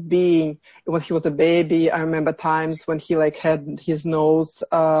not being, when he was a baby. I remember times when he had his nose,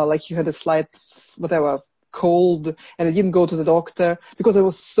 he had a slight, cold, and I didn't go to the doctor because I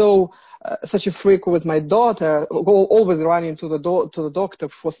was such a freak with my daughter, always running to the doctor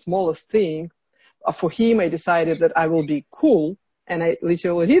for smallest thing. For him, I decided that I will be cool and I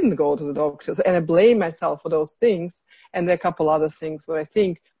literally didn't go to the doctors, and I blame myself for those things. And there are a couple other things where I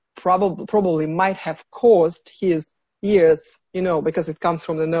think probably might have caused his ears, because it comes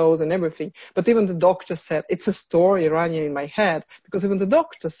from the nose and everything. But even the doctor said, it's a story running in my head, because even the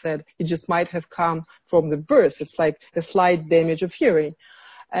doctor said it just might have come from the birth. It's like a slight damage of hearing.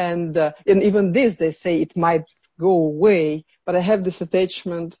 And even this, they say it might go away, but I have this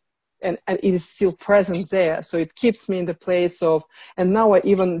attachment and it is still present there. So it keeps me in the place of, and now I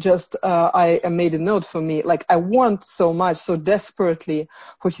even just, I made a note for me, like I want so much, so desperately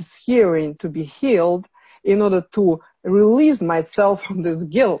for his hearing to be healed in order to release myself from this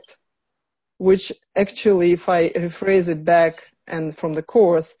guilt, which actually, if I rephrase it back and from the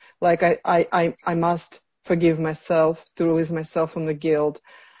course, like I must forgive myself to release myself from the guilt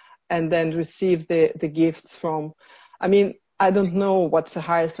and then receive the gifts from, I don't know what's the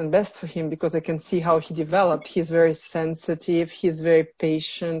highest and best for him, because I can see how he developed. He's very sensitive. He's very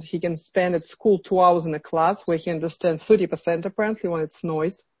patient. He can spend at school 2 hours in a class where he understands 30% apparently when it's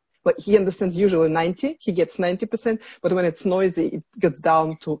noise. But he understands usually 90. He gets 90%. But when it's noisy, it gets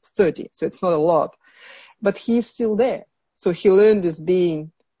down to 30. So it's not a lot. But he's still there. So he learned this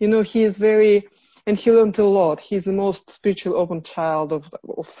being, he is very, and he learned a lot. He's the most spiritual open child of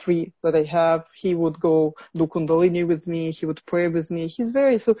 3 that I have. He would go do Kundalini with me. He would pray with me.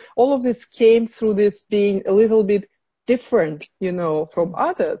 So all of this came through this being a little bit different, from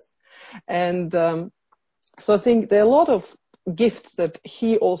others. And so I think there are a lot of gifts that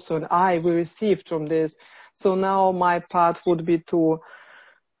he also and we received from this. So now my part would be to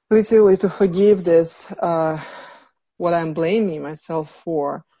literally to forgive this, what I'm blaming myself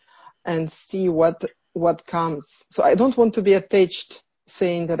for, and see what comes. So I don't want to be attached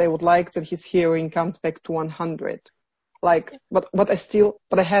saying that I would like that his hearing comes back to 100. But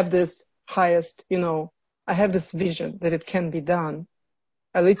I have this highest, I have this vision that it can be done.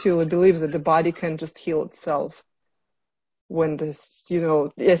 I literally believe that the body can just heal itself. When this,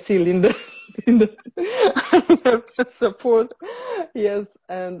 I see Linda support. Yes.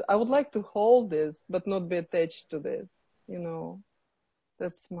 And I would like to hold this, but not be attached to this,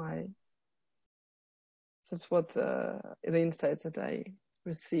 That's what the insights that I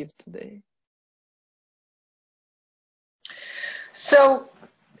received today. So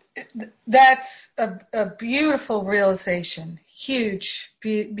that's a beautiful realization, huge,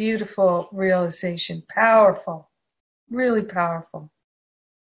 beautiful realization, powerful, really powerful.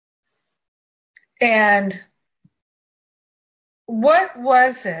 And what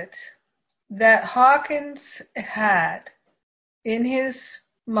was it that Hawkins had in his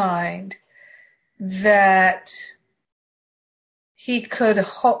mind that he could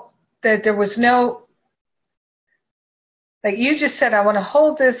hold, that there was no, like you just said, I want to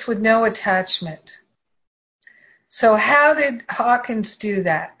hold this with no attachment. So how did Hawkins do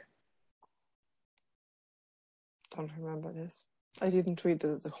that? Don't remember this. I didn't read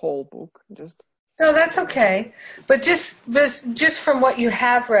the whole book. No, that's okay. But just from what you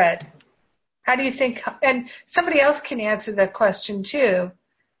have read, how do you think, and somebody else can answer that question too.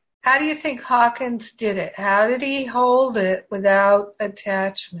 How do you think Hawkins did it? How did he hold it without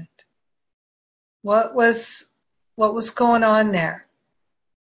attachment? What was going on there?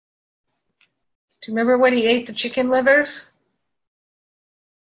 Do you remember when he ate the chicken livers?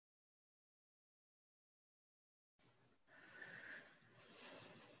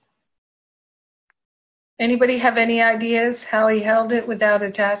 Anybody have any ideas how he held it without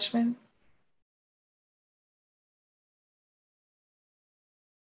attachment?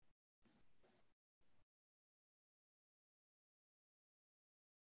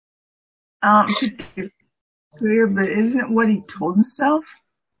 Clear, but isn't it what he told himself?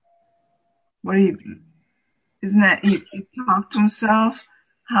 Isn't that he talked to himself?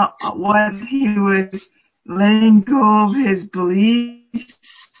 What he was letting go of his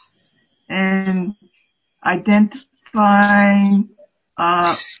beliefs and identifying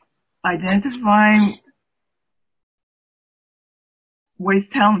what he's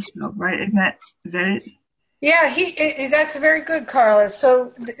telling himself, right? Is that it? Yeah, that's very good, Carla.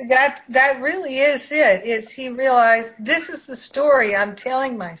 So that really is it. It's he realized this is the story I'm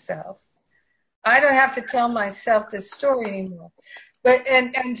telling myself. I don't have to tell myself this story anymore. But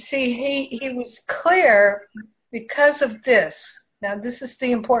and see, he was clear because of this. Now this is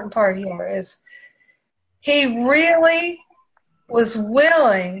the important part here is he really was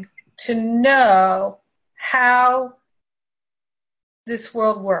willing to know how this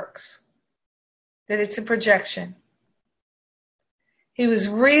world works. That it's a projection. He was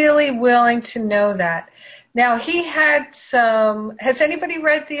really willing to know that. Now he had some, has anybody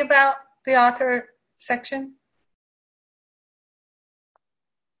read the about the author section?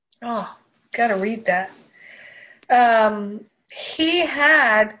 Oh, gotta read that. He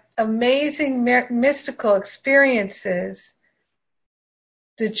had amazing mystical experiences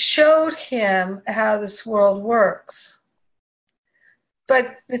that showed him how this world works.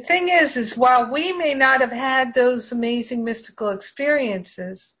 But the thing is while we may not have had those amazing mystical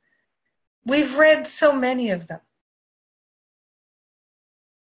experiences, we've read so many of them.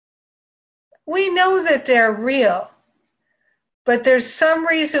 We know that they're real, but there's some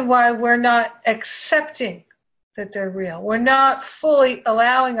reason why we're not accepting that they're real. We're not fully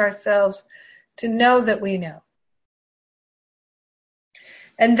allowing ourselves to know that we know.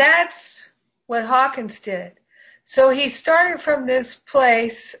 And that's what Hawkins did. So he started from this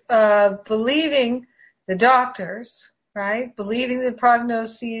place of believing the doctors, right? Believing the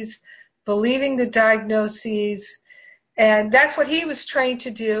prognoses, believing the diagnoses. And that's what he was trained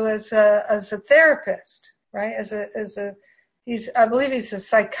to do as a therapist, right? I believe he's a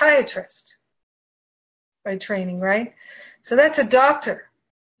psychiatrist by training, right? So that's a doctor.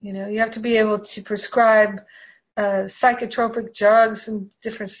 You know, you have to be able to prescribe psychotropic drugs and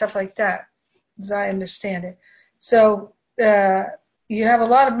different stuff like that, as I understand it. So you have a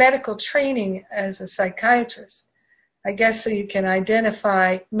lot of medical training as a psychiatrist, I guess, so you can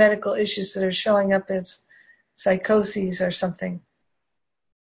identify medical issues that are showing up as psychoses or something.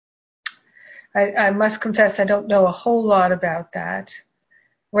 I must confess I don't know a whole lot about that.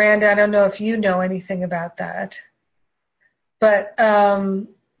 Rand, I don't know if you know anything about that. But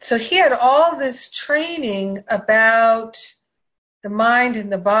so he had all this training about the mind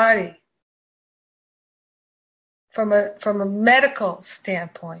and the body from a medical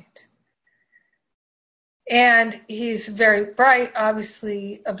standpoint. And he's a very bright,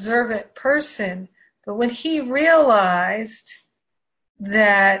 obviously observant person. But when he realized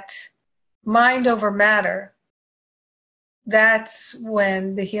that mind over matter, that's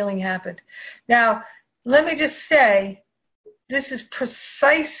when the healing happened. Now, let me just say, this is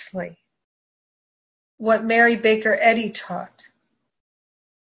precisely what Mary Baker Eddy taught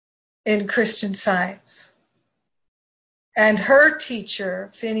in Christian Science. And her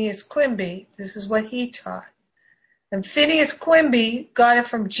teacher, Phineas Quimby, this is what he taught. And Phineas Quimby got it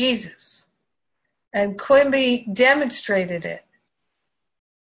from Jesus. And Quimby demonstrated it.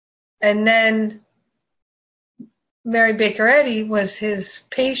 And then Mary Baker Eddy was his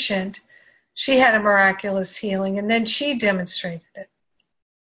patient. She had a miraculous healing, and then she demonstrated it.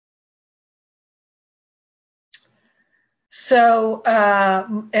 So,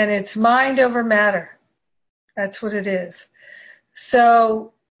 and it's mind over matter. That's what it is.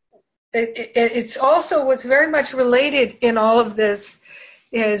 So it's also what's very much related in all of this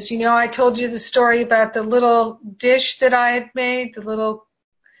is, you know, I told you the story about the little dish that I had made,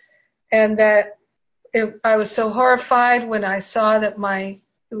 and that I was so horrified when I saw that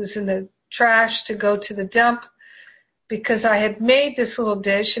it was in the trash to go to the dump, because I had made this little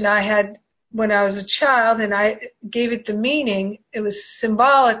dish and when I was a child, and I gave it the meaning, it was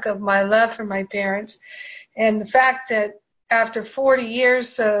symbolic of my love for my parents. And the fact that after 40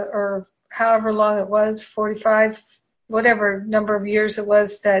 years, or however long it was, 45, whatever number of years it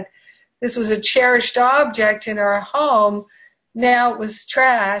was, that this was a cherished object in our home, now it was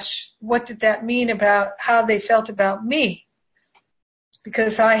trash. What did that mean about how they felt about me?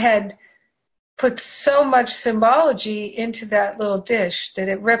 Because I had put so much symbology into that little dish that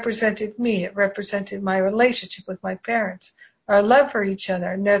it represented me. It represented my relationship with my parents, our love for each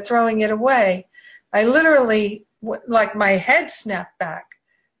other, and they're throwing it away. I literally, like, my head snapped back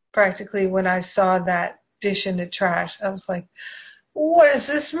practically when I saw that dish in the trash. I was like, what does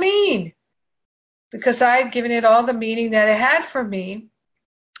this mean? Because I had given it all the meaning that it had for me.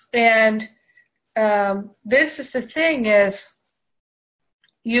 And this is the thing is,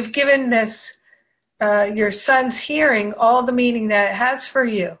 you've given this, your son's hearing, all the meaning that it has for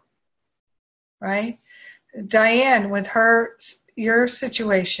you, right? Diane, with your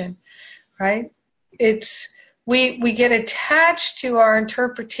situation, right? We get attached to our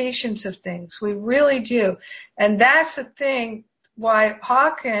interpretations of things. We really do. And that's the thing why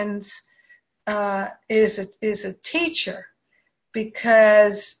Hawkins is a teacher,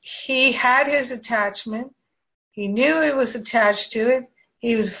 because he had his attachment. He knew he was attached to it.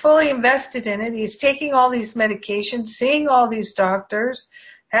 He was fully invested in it. He's taking all these medications, seeing all these doctors,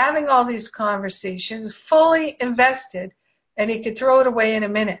 having all these conversations, fully invested, and he could throw it away in a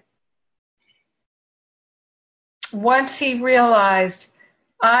minute. Once he realized,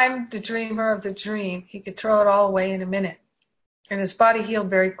 I'm the dreamer of the dream, he could throw it all away in a minute. And his body healed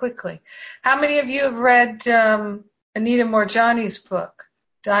very quickly. How many of you have read Anita Moorjani's book,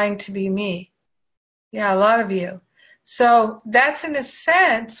 Dying to Be Me? Yeah, a lot of you. So that's in a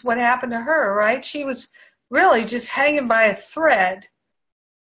sense what happened to her, right? She was really just hanging by a thread,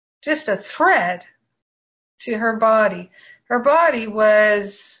 just a thread to her body. Her body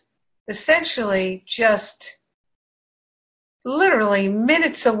was essentially just literally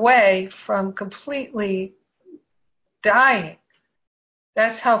minutes away from completely dying.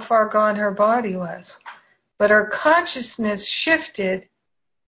 That's how far gone her body was. But her consciousness shifted,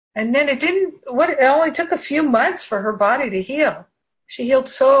 and then it only took a few months for her body to heal. She healed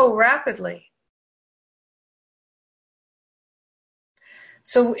so rapidly.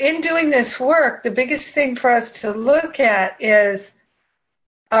 So in doing this work, the biggest thing for us to look at is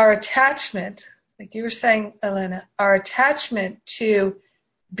our attachment, like you were saying, Elena, our attachment to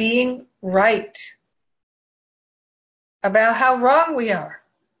being right about how wrong we are,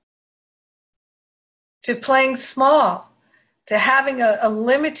 to playing small, to having a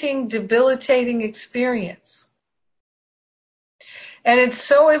limiting, debilitating experience. And it's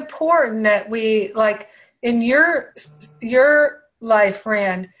so important that we, like in your life,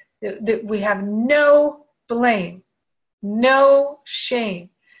 Rand, that we have no blame, no shame,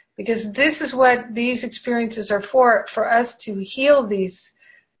 because this is what these experiences are for us to heal these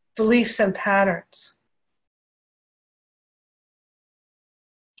beliefs and patterns.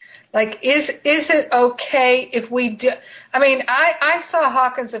 Like, is it okay if we do? I mean, I saw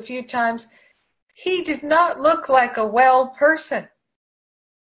Hawkins a few times. He did not look like a well person.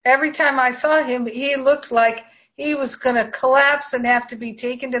 Every time I saw him, he looked like he was going to collapse and have to be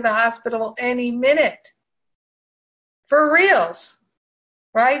taken to the hospital any minute. For reals,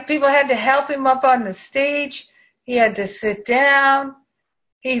 right? People had to help him up on the stage. He had to sit down.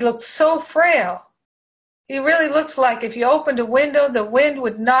 He looked so frail. He really looked like if you opened a window, the wind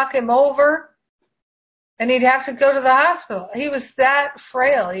would knock him over and he'd have to go to the hospital. He was that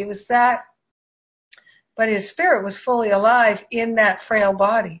frail. He was that, but his spirit was fully alive in that frail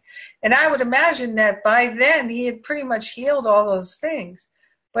body. And I would imagine that by then he had pretty much healed all those things,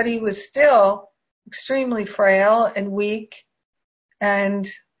 but he was still extremely frail and weak and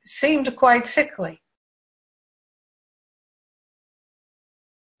seemed quite sickly.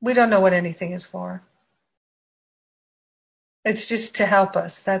 We don't know what anything is for. It's just to help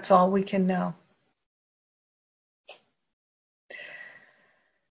us. That's all we can know.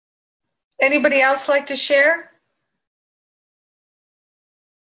 Anybody else like to share?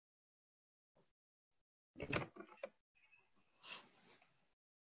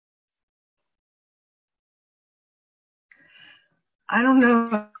 I don't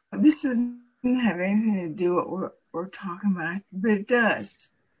know. This doesn't have anything to do with what we're talking about, but it does.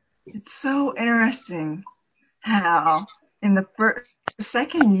 It's so interesting how in the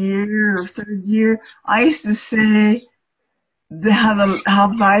second year or third year, I used to say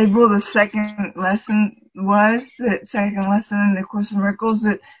how valuable the second lesson was, the second lesson in the Course in Miracles,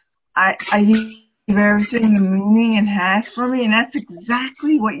 that I gave everything the meaning it has for me, and that's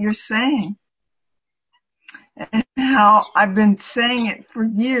exactly what you're saying. And how I've been saying it for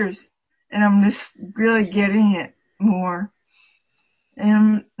years, and I'm just really getting it more.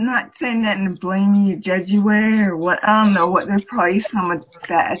 And I'm not saying that in a blamey, judgy way or what. I don't know what. There's probably some of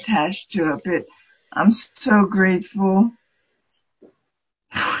that attached to it, but I'm so grateful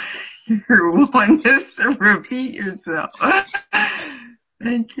for your willingness to repeat yourself.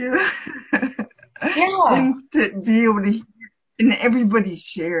 Thank you. Yeah. And to be able to hear in everybody's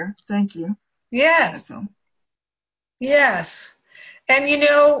share. Thank you. Yes. That's all. Yes. And you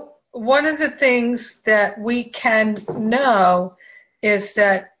know, one of the things that we can know is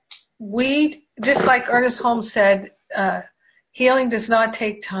that we, just like Ernest Holmes said, healing does not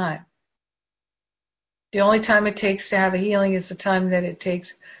take time. The only time it takes to have a healing is the time that it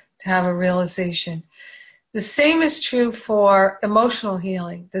takes to have a realization. The same is true for emotional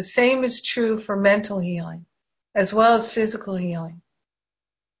healing. The same is true for mental healing, as well as physical healing.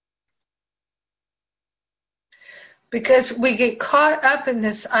 Because we get caught up in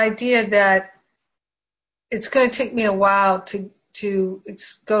this idea that it's going to take me a while to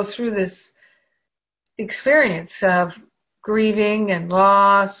go through this experience of grieving and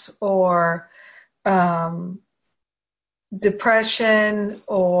loss or depression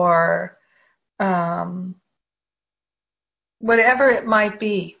or whatever it might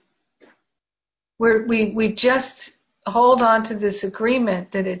be. We just hold on to this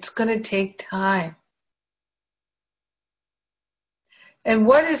agreement that it's going to take time. And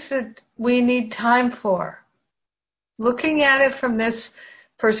what is it we need time for? Looking at it from this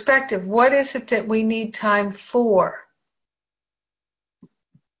perspective, what is it that we need time for?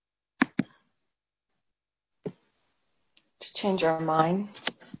 To change our mind.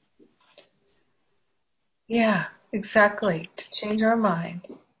 Yeah, exactly. To change our mind.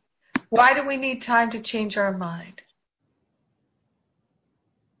 Why do we need time to change our mind?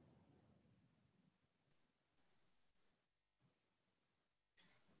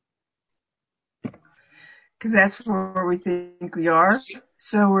 Because that's where we think we are.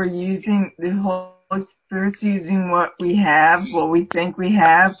 So we're using, the Holy Spirit's using what we have, what we think we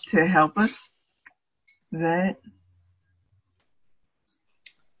have to help us. Is that it?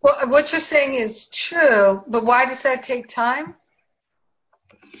 Well, what you're saying is true, but why does that take time?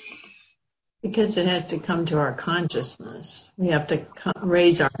 Because it has to come to our consciousness. We have to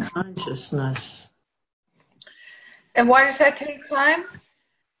raise our consciousness. And why does that take time?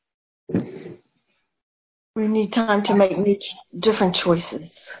 We need time to make different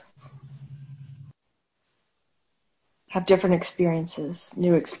choices, have different experiences,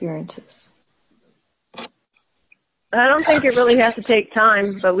 new experiences. I don't think it really has to take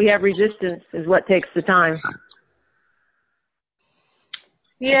time, but we have resistance is what takes the time.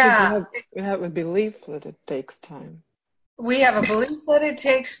 Yeah. We have a belief that it takes time. We have a belief that it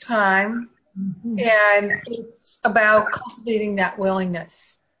takes time, and it's about cultivating that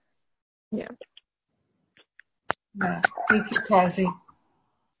willingness. Yeah. Yeah. Thank you, Kazi.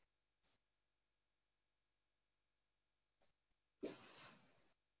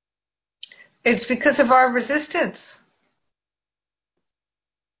 It's because of our resistance.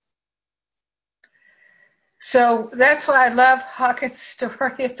 So that's why I love Hawkins'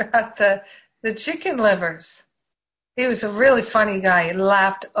 story about the chicken livers. He was a really funny guy. He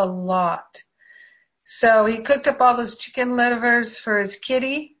laughed a lot. So he cooked up all those chicken livers for his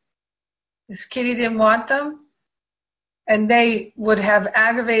kitty. His kitty didn't want them. And they would have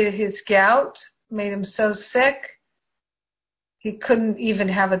aggravated his gout, made him so sick, he couldn't even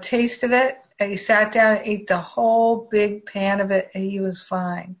have a taste of it. And he sat down and ate the whole big pan of it, and he was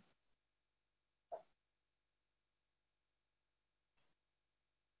fine.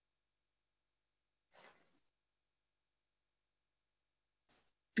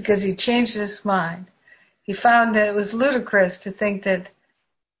 Because he changed his mind. He found that it was ludicrous to think that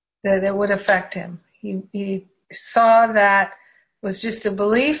it would affect him. He saw that was just a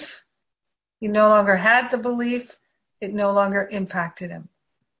belief. He no longer had the belief. It no longer impacted him.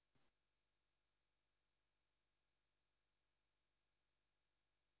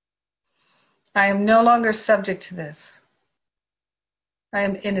 I am no longer subject to this. I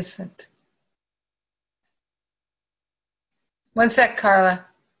am innocent. One sec, Carla.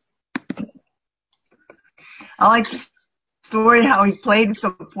 I like the story how he played with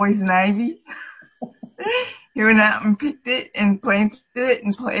the poison ivy. He went out and picked it and planted it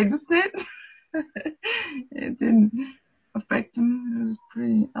and played with it. It didn't affect him. It was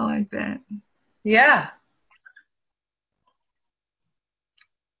pretty, I like that. Yeah.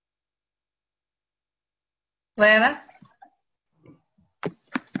 Lana?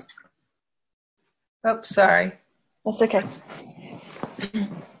 Oh, sorry. That's okay.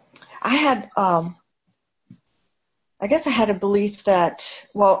 I had, I guess I had a belief that,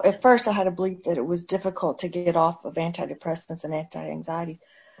 well, at first I had a belief that it was difficult to get off of antidepressants and anti-anxiety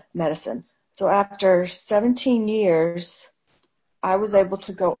medicine. So after 17 years, I was able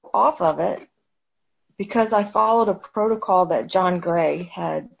to go off of it because I followed a protocol that John Gray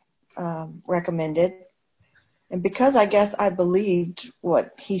had recommended. And because I guess I believed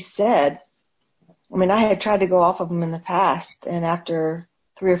what he said, I mean, I had tried to go off of them in the past, and after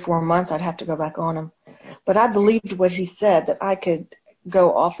 3 or 4 months, I'd have to go back on them. But I believed what he said, that I could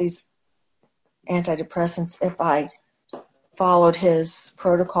go off these antidepressants if I followed his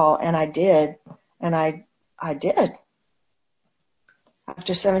protocol, and I did. And I did.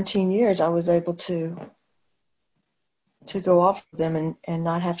 After 17 years, I was able to go off of them and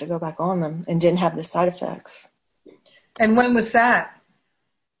not have to go back on them and didn't have the side effects. And when was that?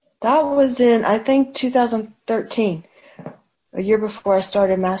 That was in, I think, 2013, a year before I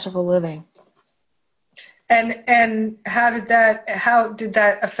started Masterful Living. And how did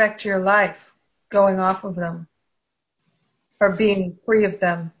that affect your life, going off of them or being free of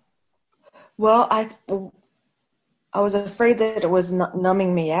them? Well, I was afraid that it was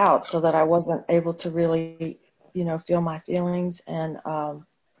numbing me out so that I wasn't able to really, feel my feelings. And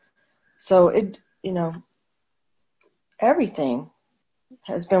so it, everything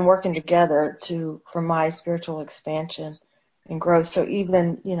has been working together for my spiritual expansion and growth. So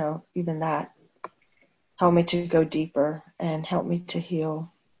even that helped me to go deeper and help me to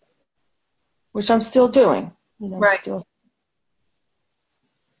heal, which I'm still doing. Right. Still.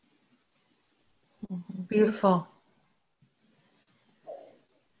 Beautiful.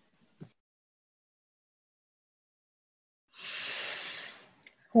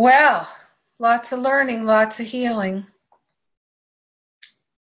 Well, Lots of learning, lots of healing.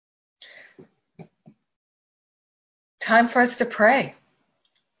 Time for us to pray.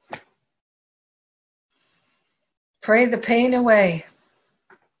 Pray the pain away.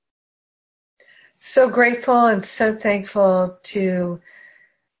 So grateful and so thankful to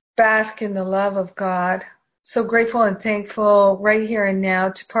bask in the love of God. So grateful and thankful right here and now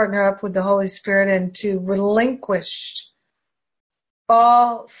to partner up with the Holy Spirit and to relinquish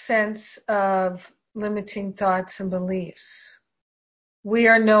all sense of limiting thoughts and beliefs. We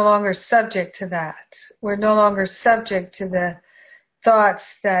are no longer subject to that. We're no longer subject to the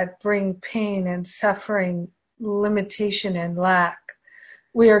thoughts that bring pain and suffering, limitation and lack.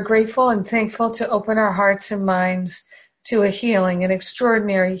 We are grateful and thankful to open our hearts and minds to a healing, an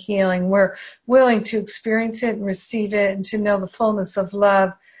extraordinary healing. We're willing to experience it and receive it and to know the fullness of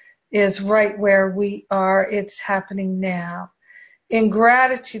love is right where we are. It's happening now. In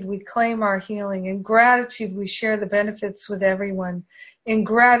gratitude, we claim our healing. In gratitude, we share the benefits with everyone. In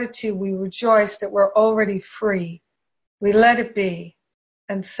gratitude, we rejoice that we're already free. We let it be.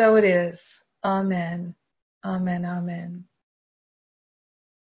 And so it is. Amen. Amen. Amen.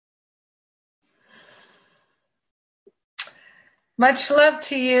 Much love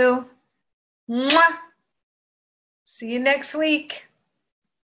to you. Mwah. See you next week.